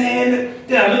 Man,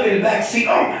 then I look at the back seat.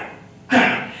 Oh my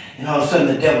God. And all of a sudden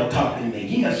the devil talking to me.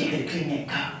 You know she could have cleaned that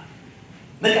car.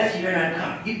 Look at you, you're not a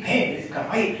car. You paying for this car.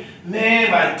 Man,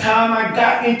 by the time I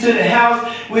got into the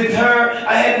house with her,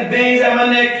 I had the bangs on my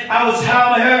neck. I was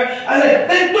howling at her. I said,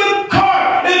 this good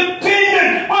car is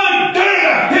clean. What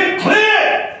it's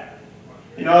clear.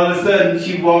 And all of a sudden,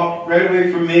 she walked right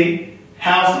away from me.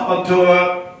 House all tore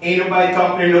up. Ain't nobody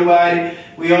talking to nobody.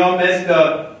 We all messed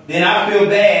up. Then I feel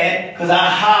bad because I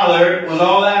hollered, was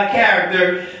all out of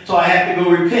character, so I have to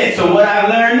go repent. So what I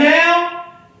learned now,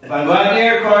 if I go out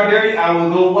there, car dirty, I will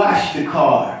go wash the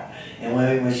car. And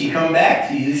when she come back,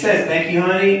 she usually says, "Thank you,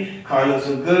 honey. Car looks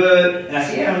so good." And I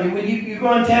say, "Yeah, honey, when you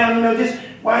go in town, just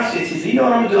wash it." She said, "You know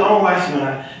what I'm gonna do? I'm gonna wash it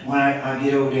when I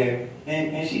get over there."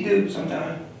 And she do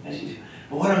sometimes.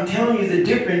 But what I'm telling you, the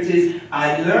difference is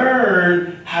I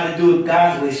learned how to do it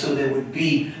God's way so there would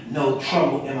be no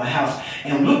trouble in my house.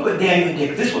 And look what Daniel did,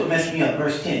 because this is what messed me up.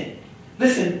 Verse 10.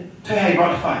 Listen, tell you how he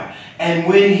brought the fire. And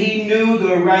when he knew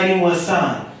the writing was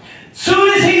signed,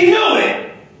 soon as he knew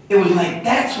it, it was like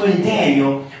that's when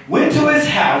Daniel went to his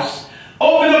house,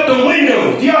 opened up the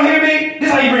windows. Do y'all hear me? This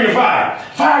is how you bring the fire.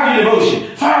 Fire your devotion.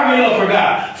 Fire your love for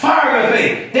God. Fire your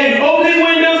faith. Then open his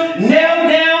windows, knelt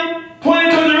down,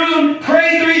 pointed to Jerusalem,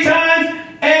 prayed 3 times,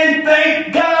 and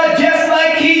thanked God just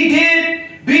like he did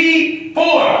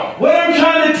before. What I'm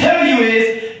trying to tell you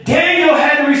is Daniel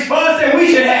had the response that we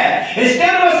should have.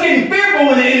 Instead of us getting fearful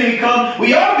when the enemy comes,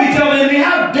 we ought to be telling the enemy,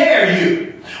 how dare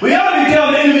you? We ought to be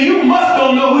telling the enemy, you must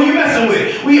don't know who you're messing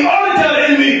with. We ought to tell the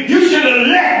enemy, you should have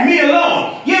left me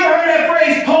alone. You ever heard that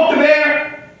phrase, poke the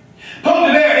bear? Poke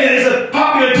the bear is a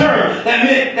popular term that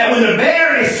meant that when the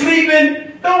bear is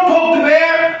sleeping, don't poke the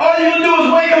bear. All you're going to do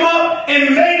is wake him up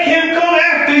and make him come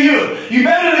after you. You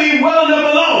better leave well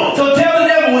enough alone. So tell the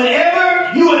devil,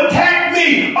 whenever you attack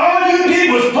me, all you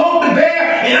did was poke the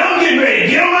bear, and I'm getting ready to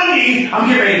get on my knees. I'm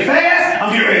getting ready to fast.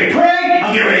 I'm getting ready to pray.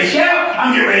 I'm getting ready to shout.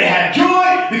 I'm getting ready to have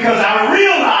joy because I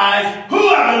realize who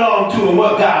I belong to and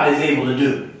what God is able to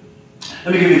do.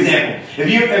 Let me give you an example. If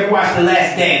you ever watched The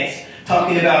Last Dance,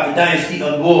 talking about the dynasty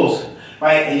of Bulls,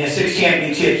 right, and their 6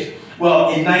 championships. Well,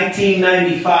 in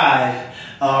 1995,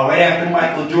 right after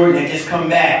Michael Jordan had just come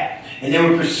back, and they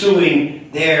were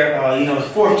pursuing their,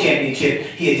 4th championship.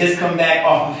 He had just come back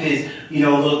off of his,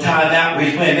 little timeout where he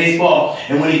was playing baseball.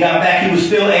 And when he got back, he was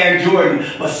still Air Jordan.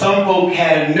 But some folk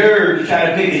had a nerve to try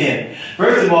to pick at him.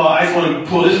 First of all, I just want to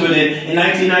pull this one in. In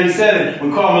 1997,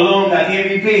 when Karl Malone got the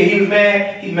MVP and he was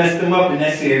mad, he messed them up in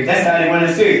that series. That's how they won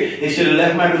the series. They should have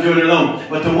left Michael Jordan alone.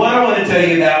 But the one I want to tell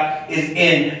you about is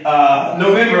in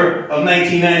November of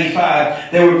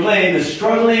 1995. They were playing the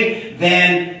struggling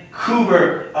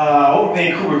Vancouver, what was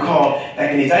Vancouver called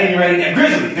back in the days? I didn't write it down.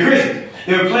 Grizzlies, the Grizzlies.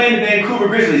 They were playing the Vancouver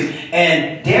Grizzlies.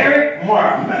 And Derek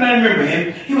Martin, you might not remember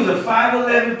him, he was a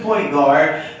 5'11" point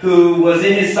guard who was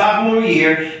in his sophomore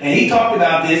year. And he talked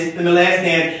about this in The Last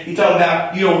Dance. He talked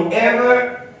about you don't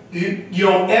ever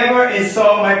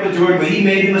insult Michael Jordan, but he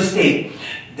made a mistake.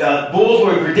 The Bulls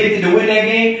were predicted to win that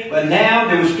game, but now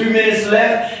there was 3 minutes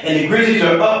left, and the Grizzlies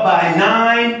are up by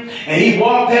 9. And he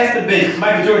walked past the bench.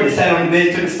 Michael Jordan sat on the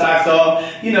bench, took the socks off.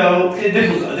 This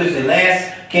was the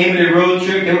last. Came to the road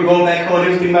trip. They were going back home.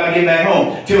 They was thinking about getting back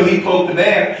home. Till he poked the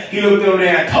bear. He looked over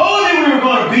there. I told you we were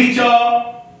going to beat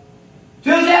y'all.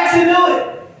 Phil Jackson knew it.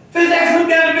 Phil Jackson looked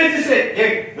down the bench and said,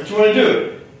 "Hey, what you want to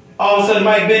do?" All of a sudden,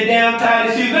 Mike bent down, tied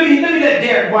his shoes. Let me let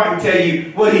Derek Martin tell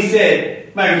you what he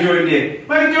said Michael Jordan did.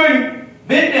 Michael Jordan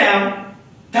bent down,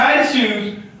 tied his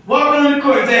shoes, walked on the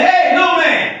court and said, "Hey, little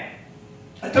man,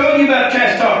 I told you about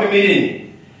trash talking me, didn't you?"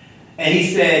 And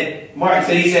Martin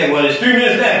said, "Well, there's 3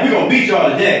 minutes left. We're going to beat y'all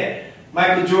today."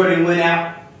 Michael Jordan went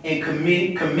out and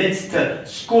commenced to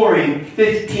scoring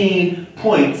 15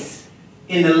 points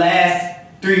in the last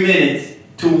 3 minutes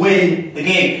to win the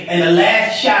game. And the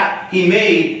last shot he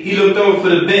made, he looked over for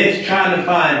the bench trying to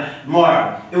find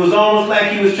Martin. It was almost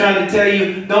like he was trying to tell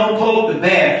you, don't poke the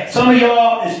bear. Some of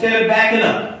y'all, instead of backing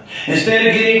up, instead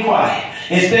of getting quiet,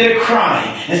 instead of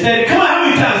crying, come on, how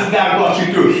many times has God brought you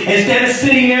through? Instead of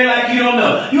sitting there like you don't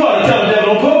know, you ought to tell the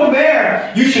devil, don't poke the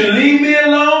bear. You should leave me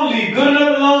alone, leave good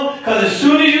enough alone, because as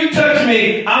soon as you touch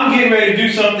me, I'm getting ready to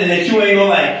do something that you ain't going to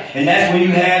like. And that's when you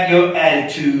have your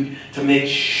attitude to make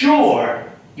sure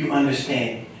you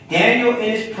understand. Daniel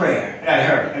in his prayer, I gotta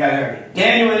hurry.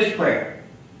 Daniel in his prayer,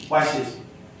 watch this.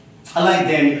 I like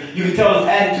Daniel. You can tell his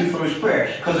attitude from his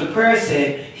prayer, because the prayer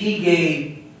said he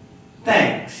gave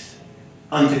thanks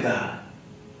unto God.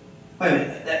 Wait a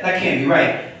minute, that can't be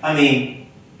right. I mean,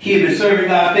 he had been serving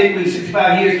God faithfully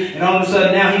 65 years, and all of a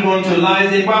sudden now he's going to the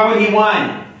lion's den. Why wasn't he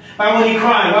whining? Why wasn't he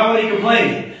crying? Why wasn't he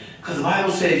complaining? Because the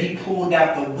Bible said he pulled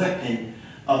out the weapon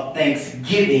of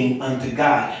thanksgiving unto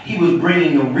God. He was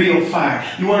bringing the real fire.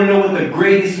 You want to know what the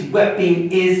greatest weapon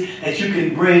is that you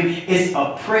can bring? It's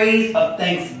a praise of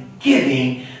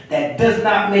thanksgiving that does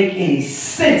not make any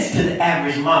sense to the average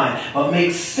average mind, but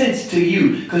makes sense to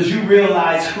you because you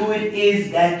realize who it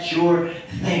is that you're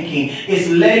thinking. It's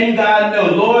letting God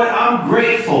know, Lord, I'm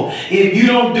grateful. If you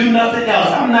don't do nothing else,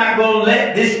 I'm not going to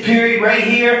let this period right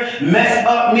here mess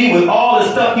up me with all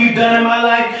the stuff you've done in my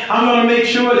life. I'm going to make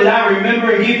sure that I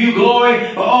remember and give you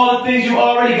glory for all the things you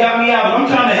already got me out of. I'm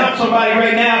trying to help somebody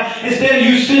right now. Instead of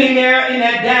you sitting there in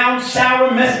that down,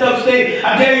 sour, messed up state,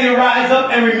 I dare you to rise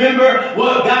up and remember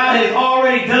what God has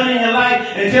already done in your life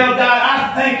and tell God,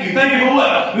 I thank you. Thank you for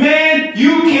what? Man,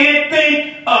 you can't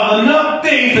think of enough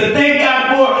things to thank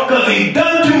God for because he's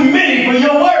done too many for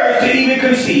your words to even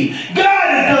conceive. God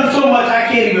has done so much I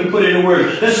can't even put into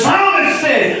words. The psalmist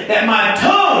says that my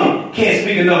tongue can't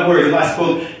speak enough words. If I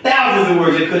spoke thousands of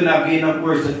words, it could not be enough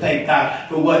words to thank God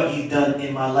for what he's done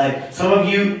in my life. Some of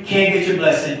you can't get your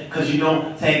blessing because you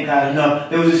don't thank God enough.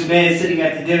 There was this man sitting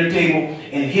at the dinner table,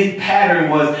 and his pattern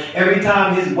was every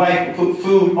time his wife would put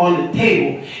food on the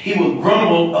table, he would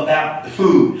grumble about the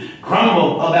food,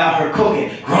 grumble about her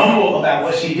cooking, grumble about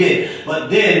what she did. But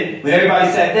then, when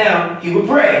everybody sat down, he would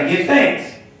pray and give thanks.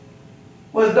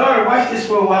 Well, his daughter watched this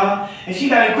for a while, and she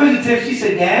got inquisitive. She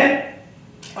said, Dad,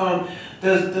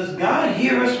 does God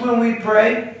hear us when we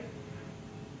pray?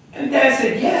 And Dad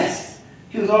said, yes.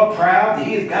 He was all proud that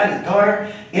he has got his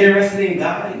daughter interested in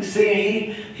God. He was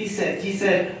singing. He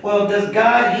said, well, does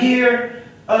God hear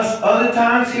us other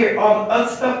times, hear all the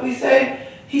other stuff we say?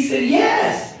 He said,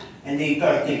 yes. And then he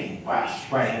started thinking, wow,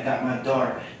 that's right. I got my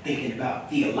daughter thinking about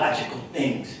theological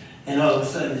things. And all of a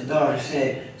sudden his daughter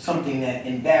said something that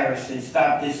embarrassed and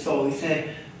stopped his soul. He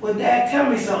said, well, Dad, tell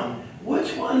me something.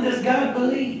 Which one does God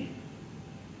believe?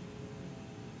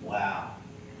 Wow.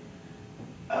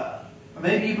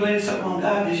 Maybe you blame something on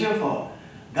God. It's your fault.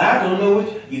 God don't know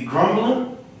which. You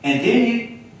grumbling and then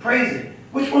you praise him.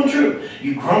 Which one true?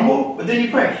 You grumble, but then you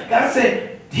pray. God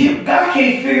said, God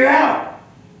can't figure out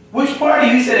which party.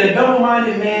 He said, a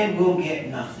double-minded man will get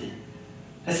nothing.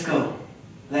 Let's go.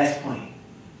 Last point.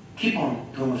 Keep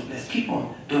on doing what's best. Keep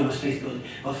on doing what's faith building.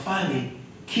 But finally,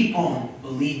 keep on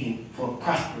believing for a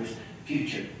prosperous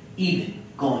future, even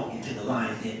going into the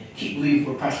lion's den. Keep believing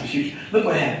for a prosperous future. Look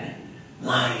what happened.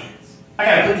 Lions. I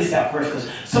got to put this out first because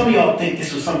some of y'all think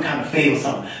this was some kind of fable or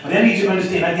something. But I need you to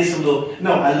understand, I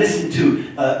listened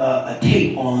to a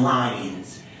tape on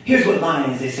lions. Here's what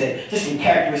lions, they said, just some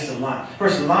characteristics of lions.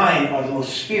 First, lions are the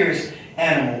most fierce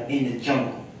animal in the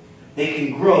jungle. They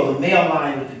can grow, the male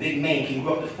lion with the big mane can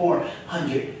grow up to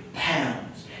 400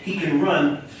 pounds. He can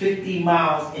run 50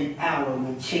 miles an hour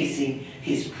when chasing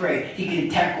his prey. He can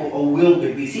tackle a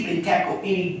wildebeest. He can tackle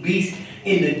any beast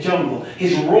in the jungle.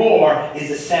 His roar is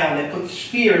a sound that puts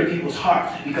fear in people's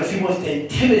hearts because he wants to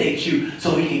intimidate you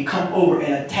so he can come over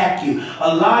and attack you.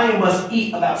 A lion must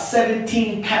eat about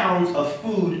 17 pounds of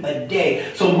food a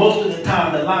day. So most of the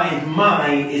time the lion's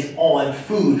mind is on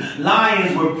food.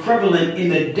 Lions were prevalent in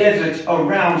the deserts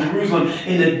around Jerusalem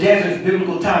in the deserts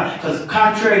biblical time because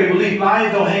contrary to belief,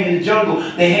 lions don't hang in the jungle.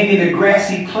 They hang in the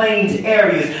grassy plains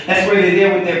areas. That's where they're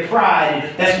there with their pride.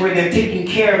 And that's where they're taking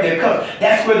care of their cubs.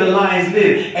 That's where the lions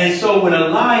live. And so when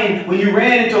you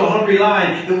ran into a hungry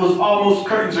lion, it was almost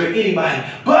curtains for anybody.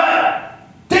 But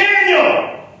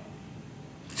Daniel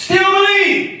still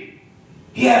believed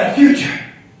he had a future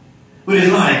with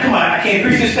his lion. Come on, I can't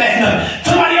preach this fast enough.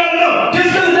 Somebody ought to know.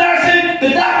 Just because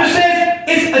the doctor says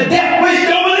it's a death wish,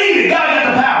 don't believe it. God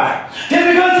got the power. Just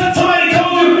because somebody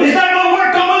told you it's not going to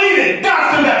work, don't believe it.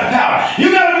 God still got the power.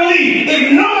 You got to believe.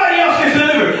 If nobody else gets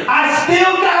delivered, I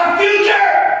still got a future.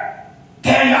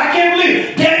 Daniel, I can't believe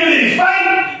it. Daniel didn't fight.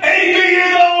 83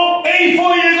 years old,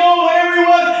 84 years old, whatever he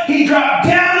was, he dropped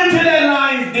down into that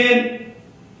lion's den.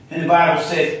 And the Bible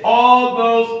says all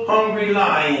those hungry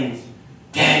lions,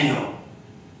 Daniel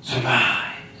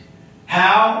survived.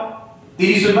 How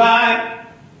did he survive?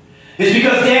 It's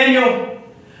because Daniel,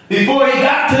 before he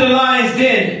got to the lion's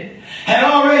den, had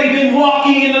already been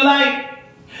walking in the light.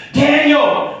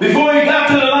 Daniel, before he got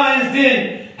to the lion's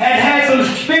den, had some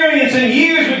experience and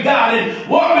years with God and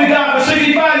walked with God for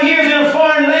 65 years in a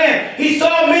foreign land. He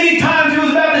saw many times he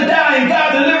was about to die and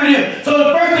God delivered him. So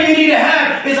the first thing you need to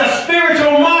have is a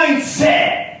spiritual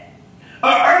mindset.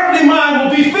 An earthly mind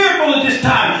will be fearful at this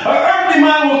time. An earthly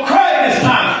mind will cry at this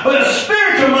time. But a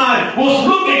spiritual mind will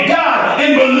look at God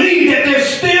and believe that there's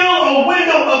still a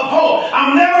window of hope.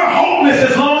 I'm never hopeless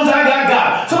as long as I got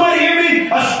God. Somebody hear me?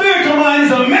 A spiritual mind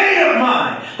is a made-up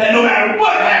mind that no matter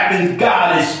what happens,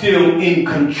 God is still in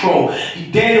control.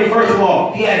 Daniel, first of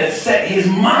all, he had to set his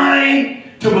mind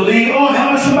to believe. Oh, I'm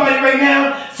helping somebody right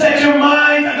now. Set your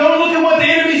mind. Don't look at what the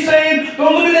enemy's saying.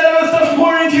 Don't look at that other stuff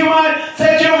pouring into your mind.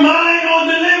 Set your mind on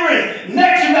deliverance.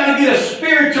 Next, you got to get a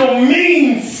spiritual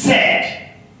mean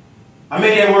set. I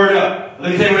made that word up.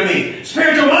 Let me tell you what it means.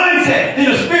 Spiritual mindset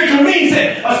is a spiritual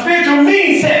mindset. A spiritual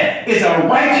mindset is a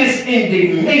righteous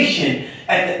indignation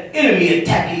at the enemy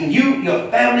attacking you,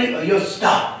 your family, or your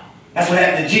stock. That's what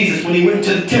happened to Jesus when he went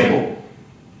to the temple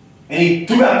and he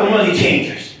threw out the money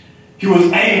changers. He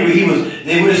was angry.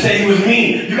 They would have said he was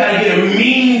mean. You got to get a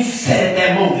mean set at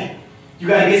that moment. You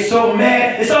got to get so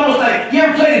mad. It's almost like, you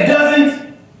ever played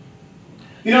Dozens?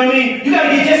 You know what I mean? You got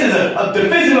to get just as a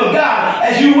defensive of God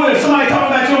as you would if somebody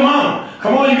talking about your mama.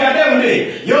 Come on, you got that one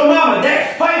there. Your mama,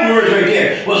 that fighting words right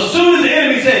there. Well, as soon as the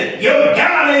enemy says, your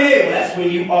God ain't it, well, that's when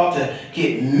you ought to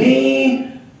get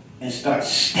mean and start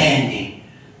standing.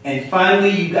 And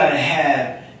finally, you got to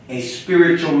have a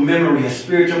spiritual memory, a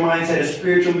spiritual mindset, a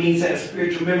spiritual mindset, a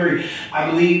spiritual memory. I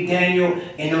believe Daniel,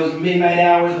 in those midnight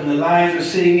hours when the lions were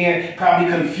sitting there, probably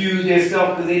confused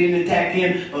themselves because they didn't attack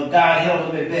him, but God held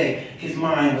him at bay. His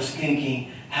mind was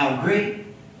thinking, how great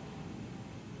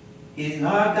is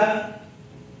our God?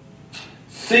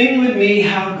 Sing with me,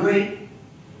 how great.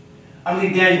 I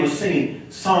believe Daniel was singing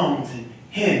songs and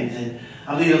hymns, and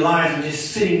I believe the lions were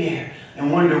just sitting there and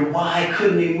wonder why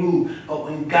couldn't they move. But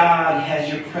when God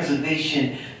has your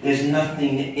preservation, there's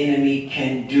nothing the enemy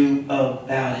can do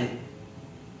about it.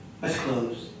 Let's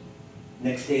close.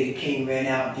 Next day the king ran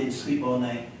out, didn't sleep all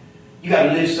night. You got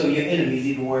to live so your enemies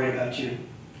even worried about you.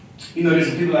 You know, there's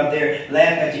some people out there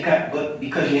laugh at you but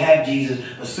because you have Jesus.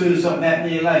 As soon as something happens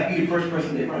in your life, you're the first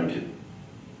person they run to.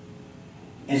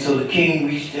 And so the king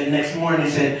reached the next morning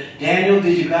and said, Daniel,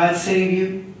 did your God save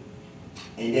you?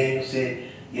 And Daniel said,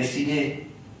 yes, he did.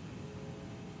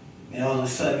 And all of a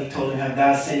sudden, he told him how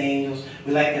God sent angels.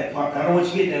 We like that part. I don't want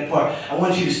you to get that part. I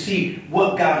want you to see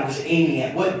what God was aiming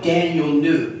at, what Daniel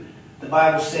knew. The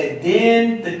Bible said,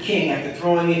 then the king, after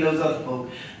throwing in those other folk,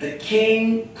 the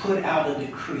king put out a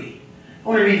decree. I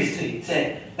want to read this to you. It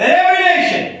said, that every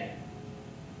nation,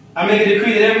 I make a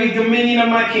decree that every dominion of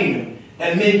my kingdom,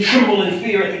 that men tremble in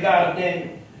fear at the God of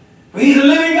Daniel. For he's a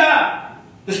living God,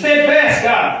 the steadfast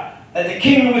God, that the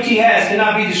kingdom which he has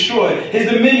cannot be destroyed. His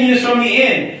dominion is from the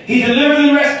end. He delivers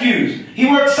and rescues. He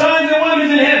works signs and wonders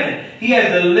in heaven. He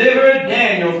has delivered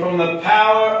Daniel from the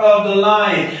power of the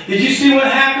lion. Did you see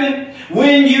what happened?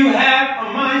 When you have a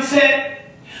mindset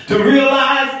to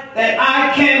realize that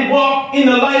I can walk in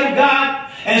the light of God,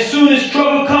 and as soon as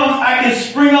trouble comes, I can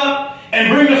spring up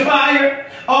and bring the fire.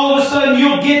 All of a sudden,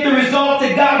 you'll get the result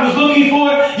that God was looking for.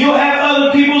 You'll have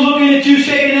other people looking at you,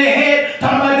 shaking their head,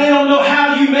 talking about they don't know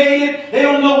how you made it. They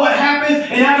don't know what happens.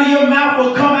 And out of your mouth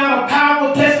will come out a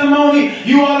powerful testimony.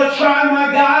 You ought to try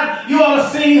my God. You ought to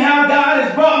sing how God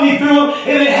has brought me through.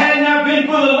 If it had not been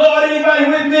for the Lord, anybody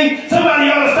with me?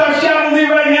 Somebody ought to start shouting with me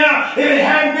right now. If it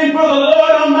hadn't been for the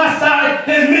Lord on my side,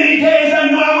 there's many days I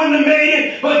know I wouldn't have made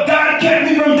it. But God kept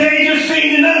me from danger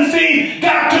seen and unseen.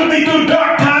 God took me through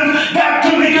dark times. God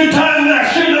took me through times when I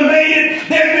shouldn't have made it.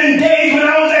 There have been days when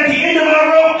I was at the end of my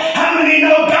rope. How many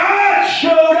know God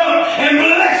showed up and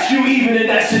blessed you even in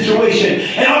that situation?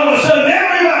 And all of a sudden,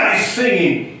 everybody's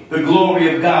singing the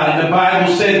glory of God. And the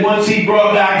Bible said once he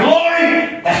brought God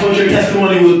glory, that's what your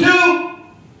testimony will do.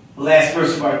 The last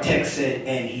verse of our text said,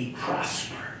 and he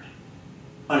prospered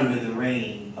under the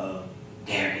reign of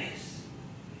Darius.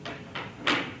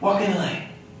 Walk in the light.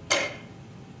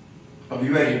 But be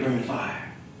ready to bring the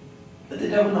fire. Let the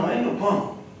devil know I ain't no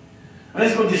bum. I'm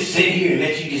just going to just sit here and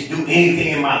let you just do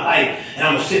anything in my life and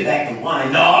I'm going to sit back and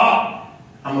whine. No,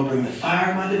 I'm going to bring the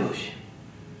fire of my devotion,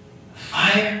 the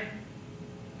fire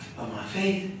of my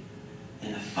faith,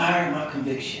 and the fire of my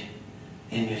conviction.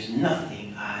 And there's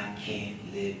nothing I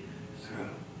can't live through.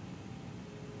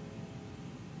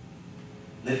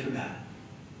 Live for God.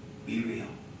 Be real.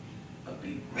 But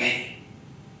be ready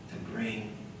to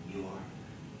bring your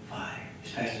fire.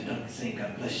 It's Pastor Duncan saying,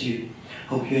 God bless you.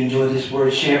 Hope you enjoyed this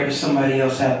word. Share it with somebody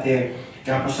else out there.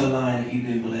 Drop us a line if you've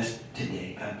been blessed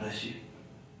today. God bless you.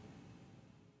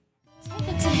 Take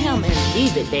it to him and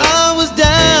leave it there. I was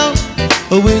down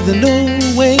with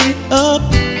no way up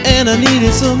and I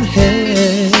needed some help.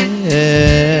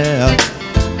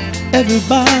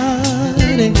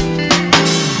 Everybody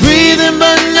breathing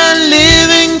but not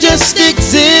living, just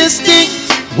existing.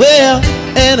 Well,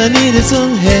 and I needed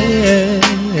some help.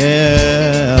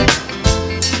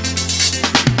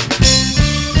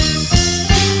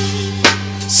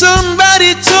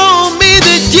 Somebody told me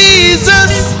that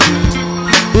Jesus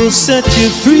will set you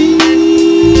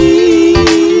free.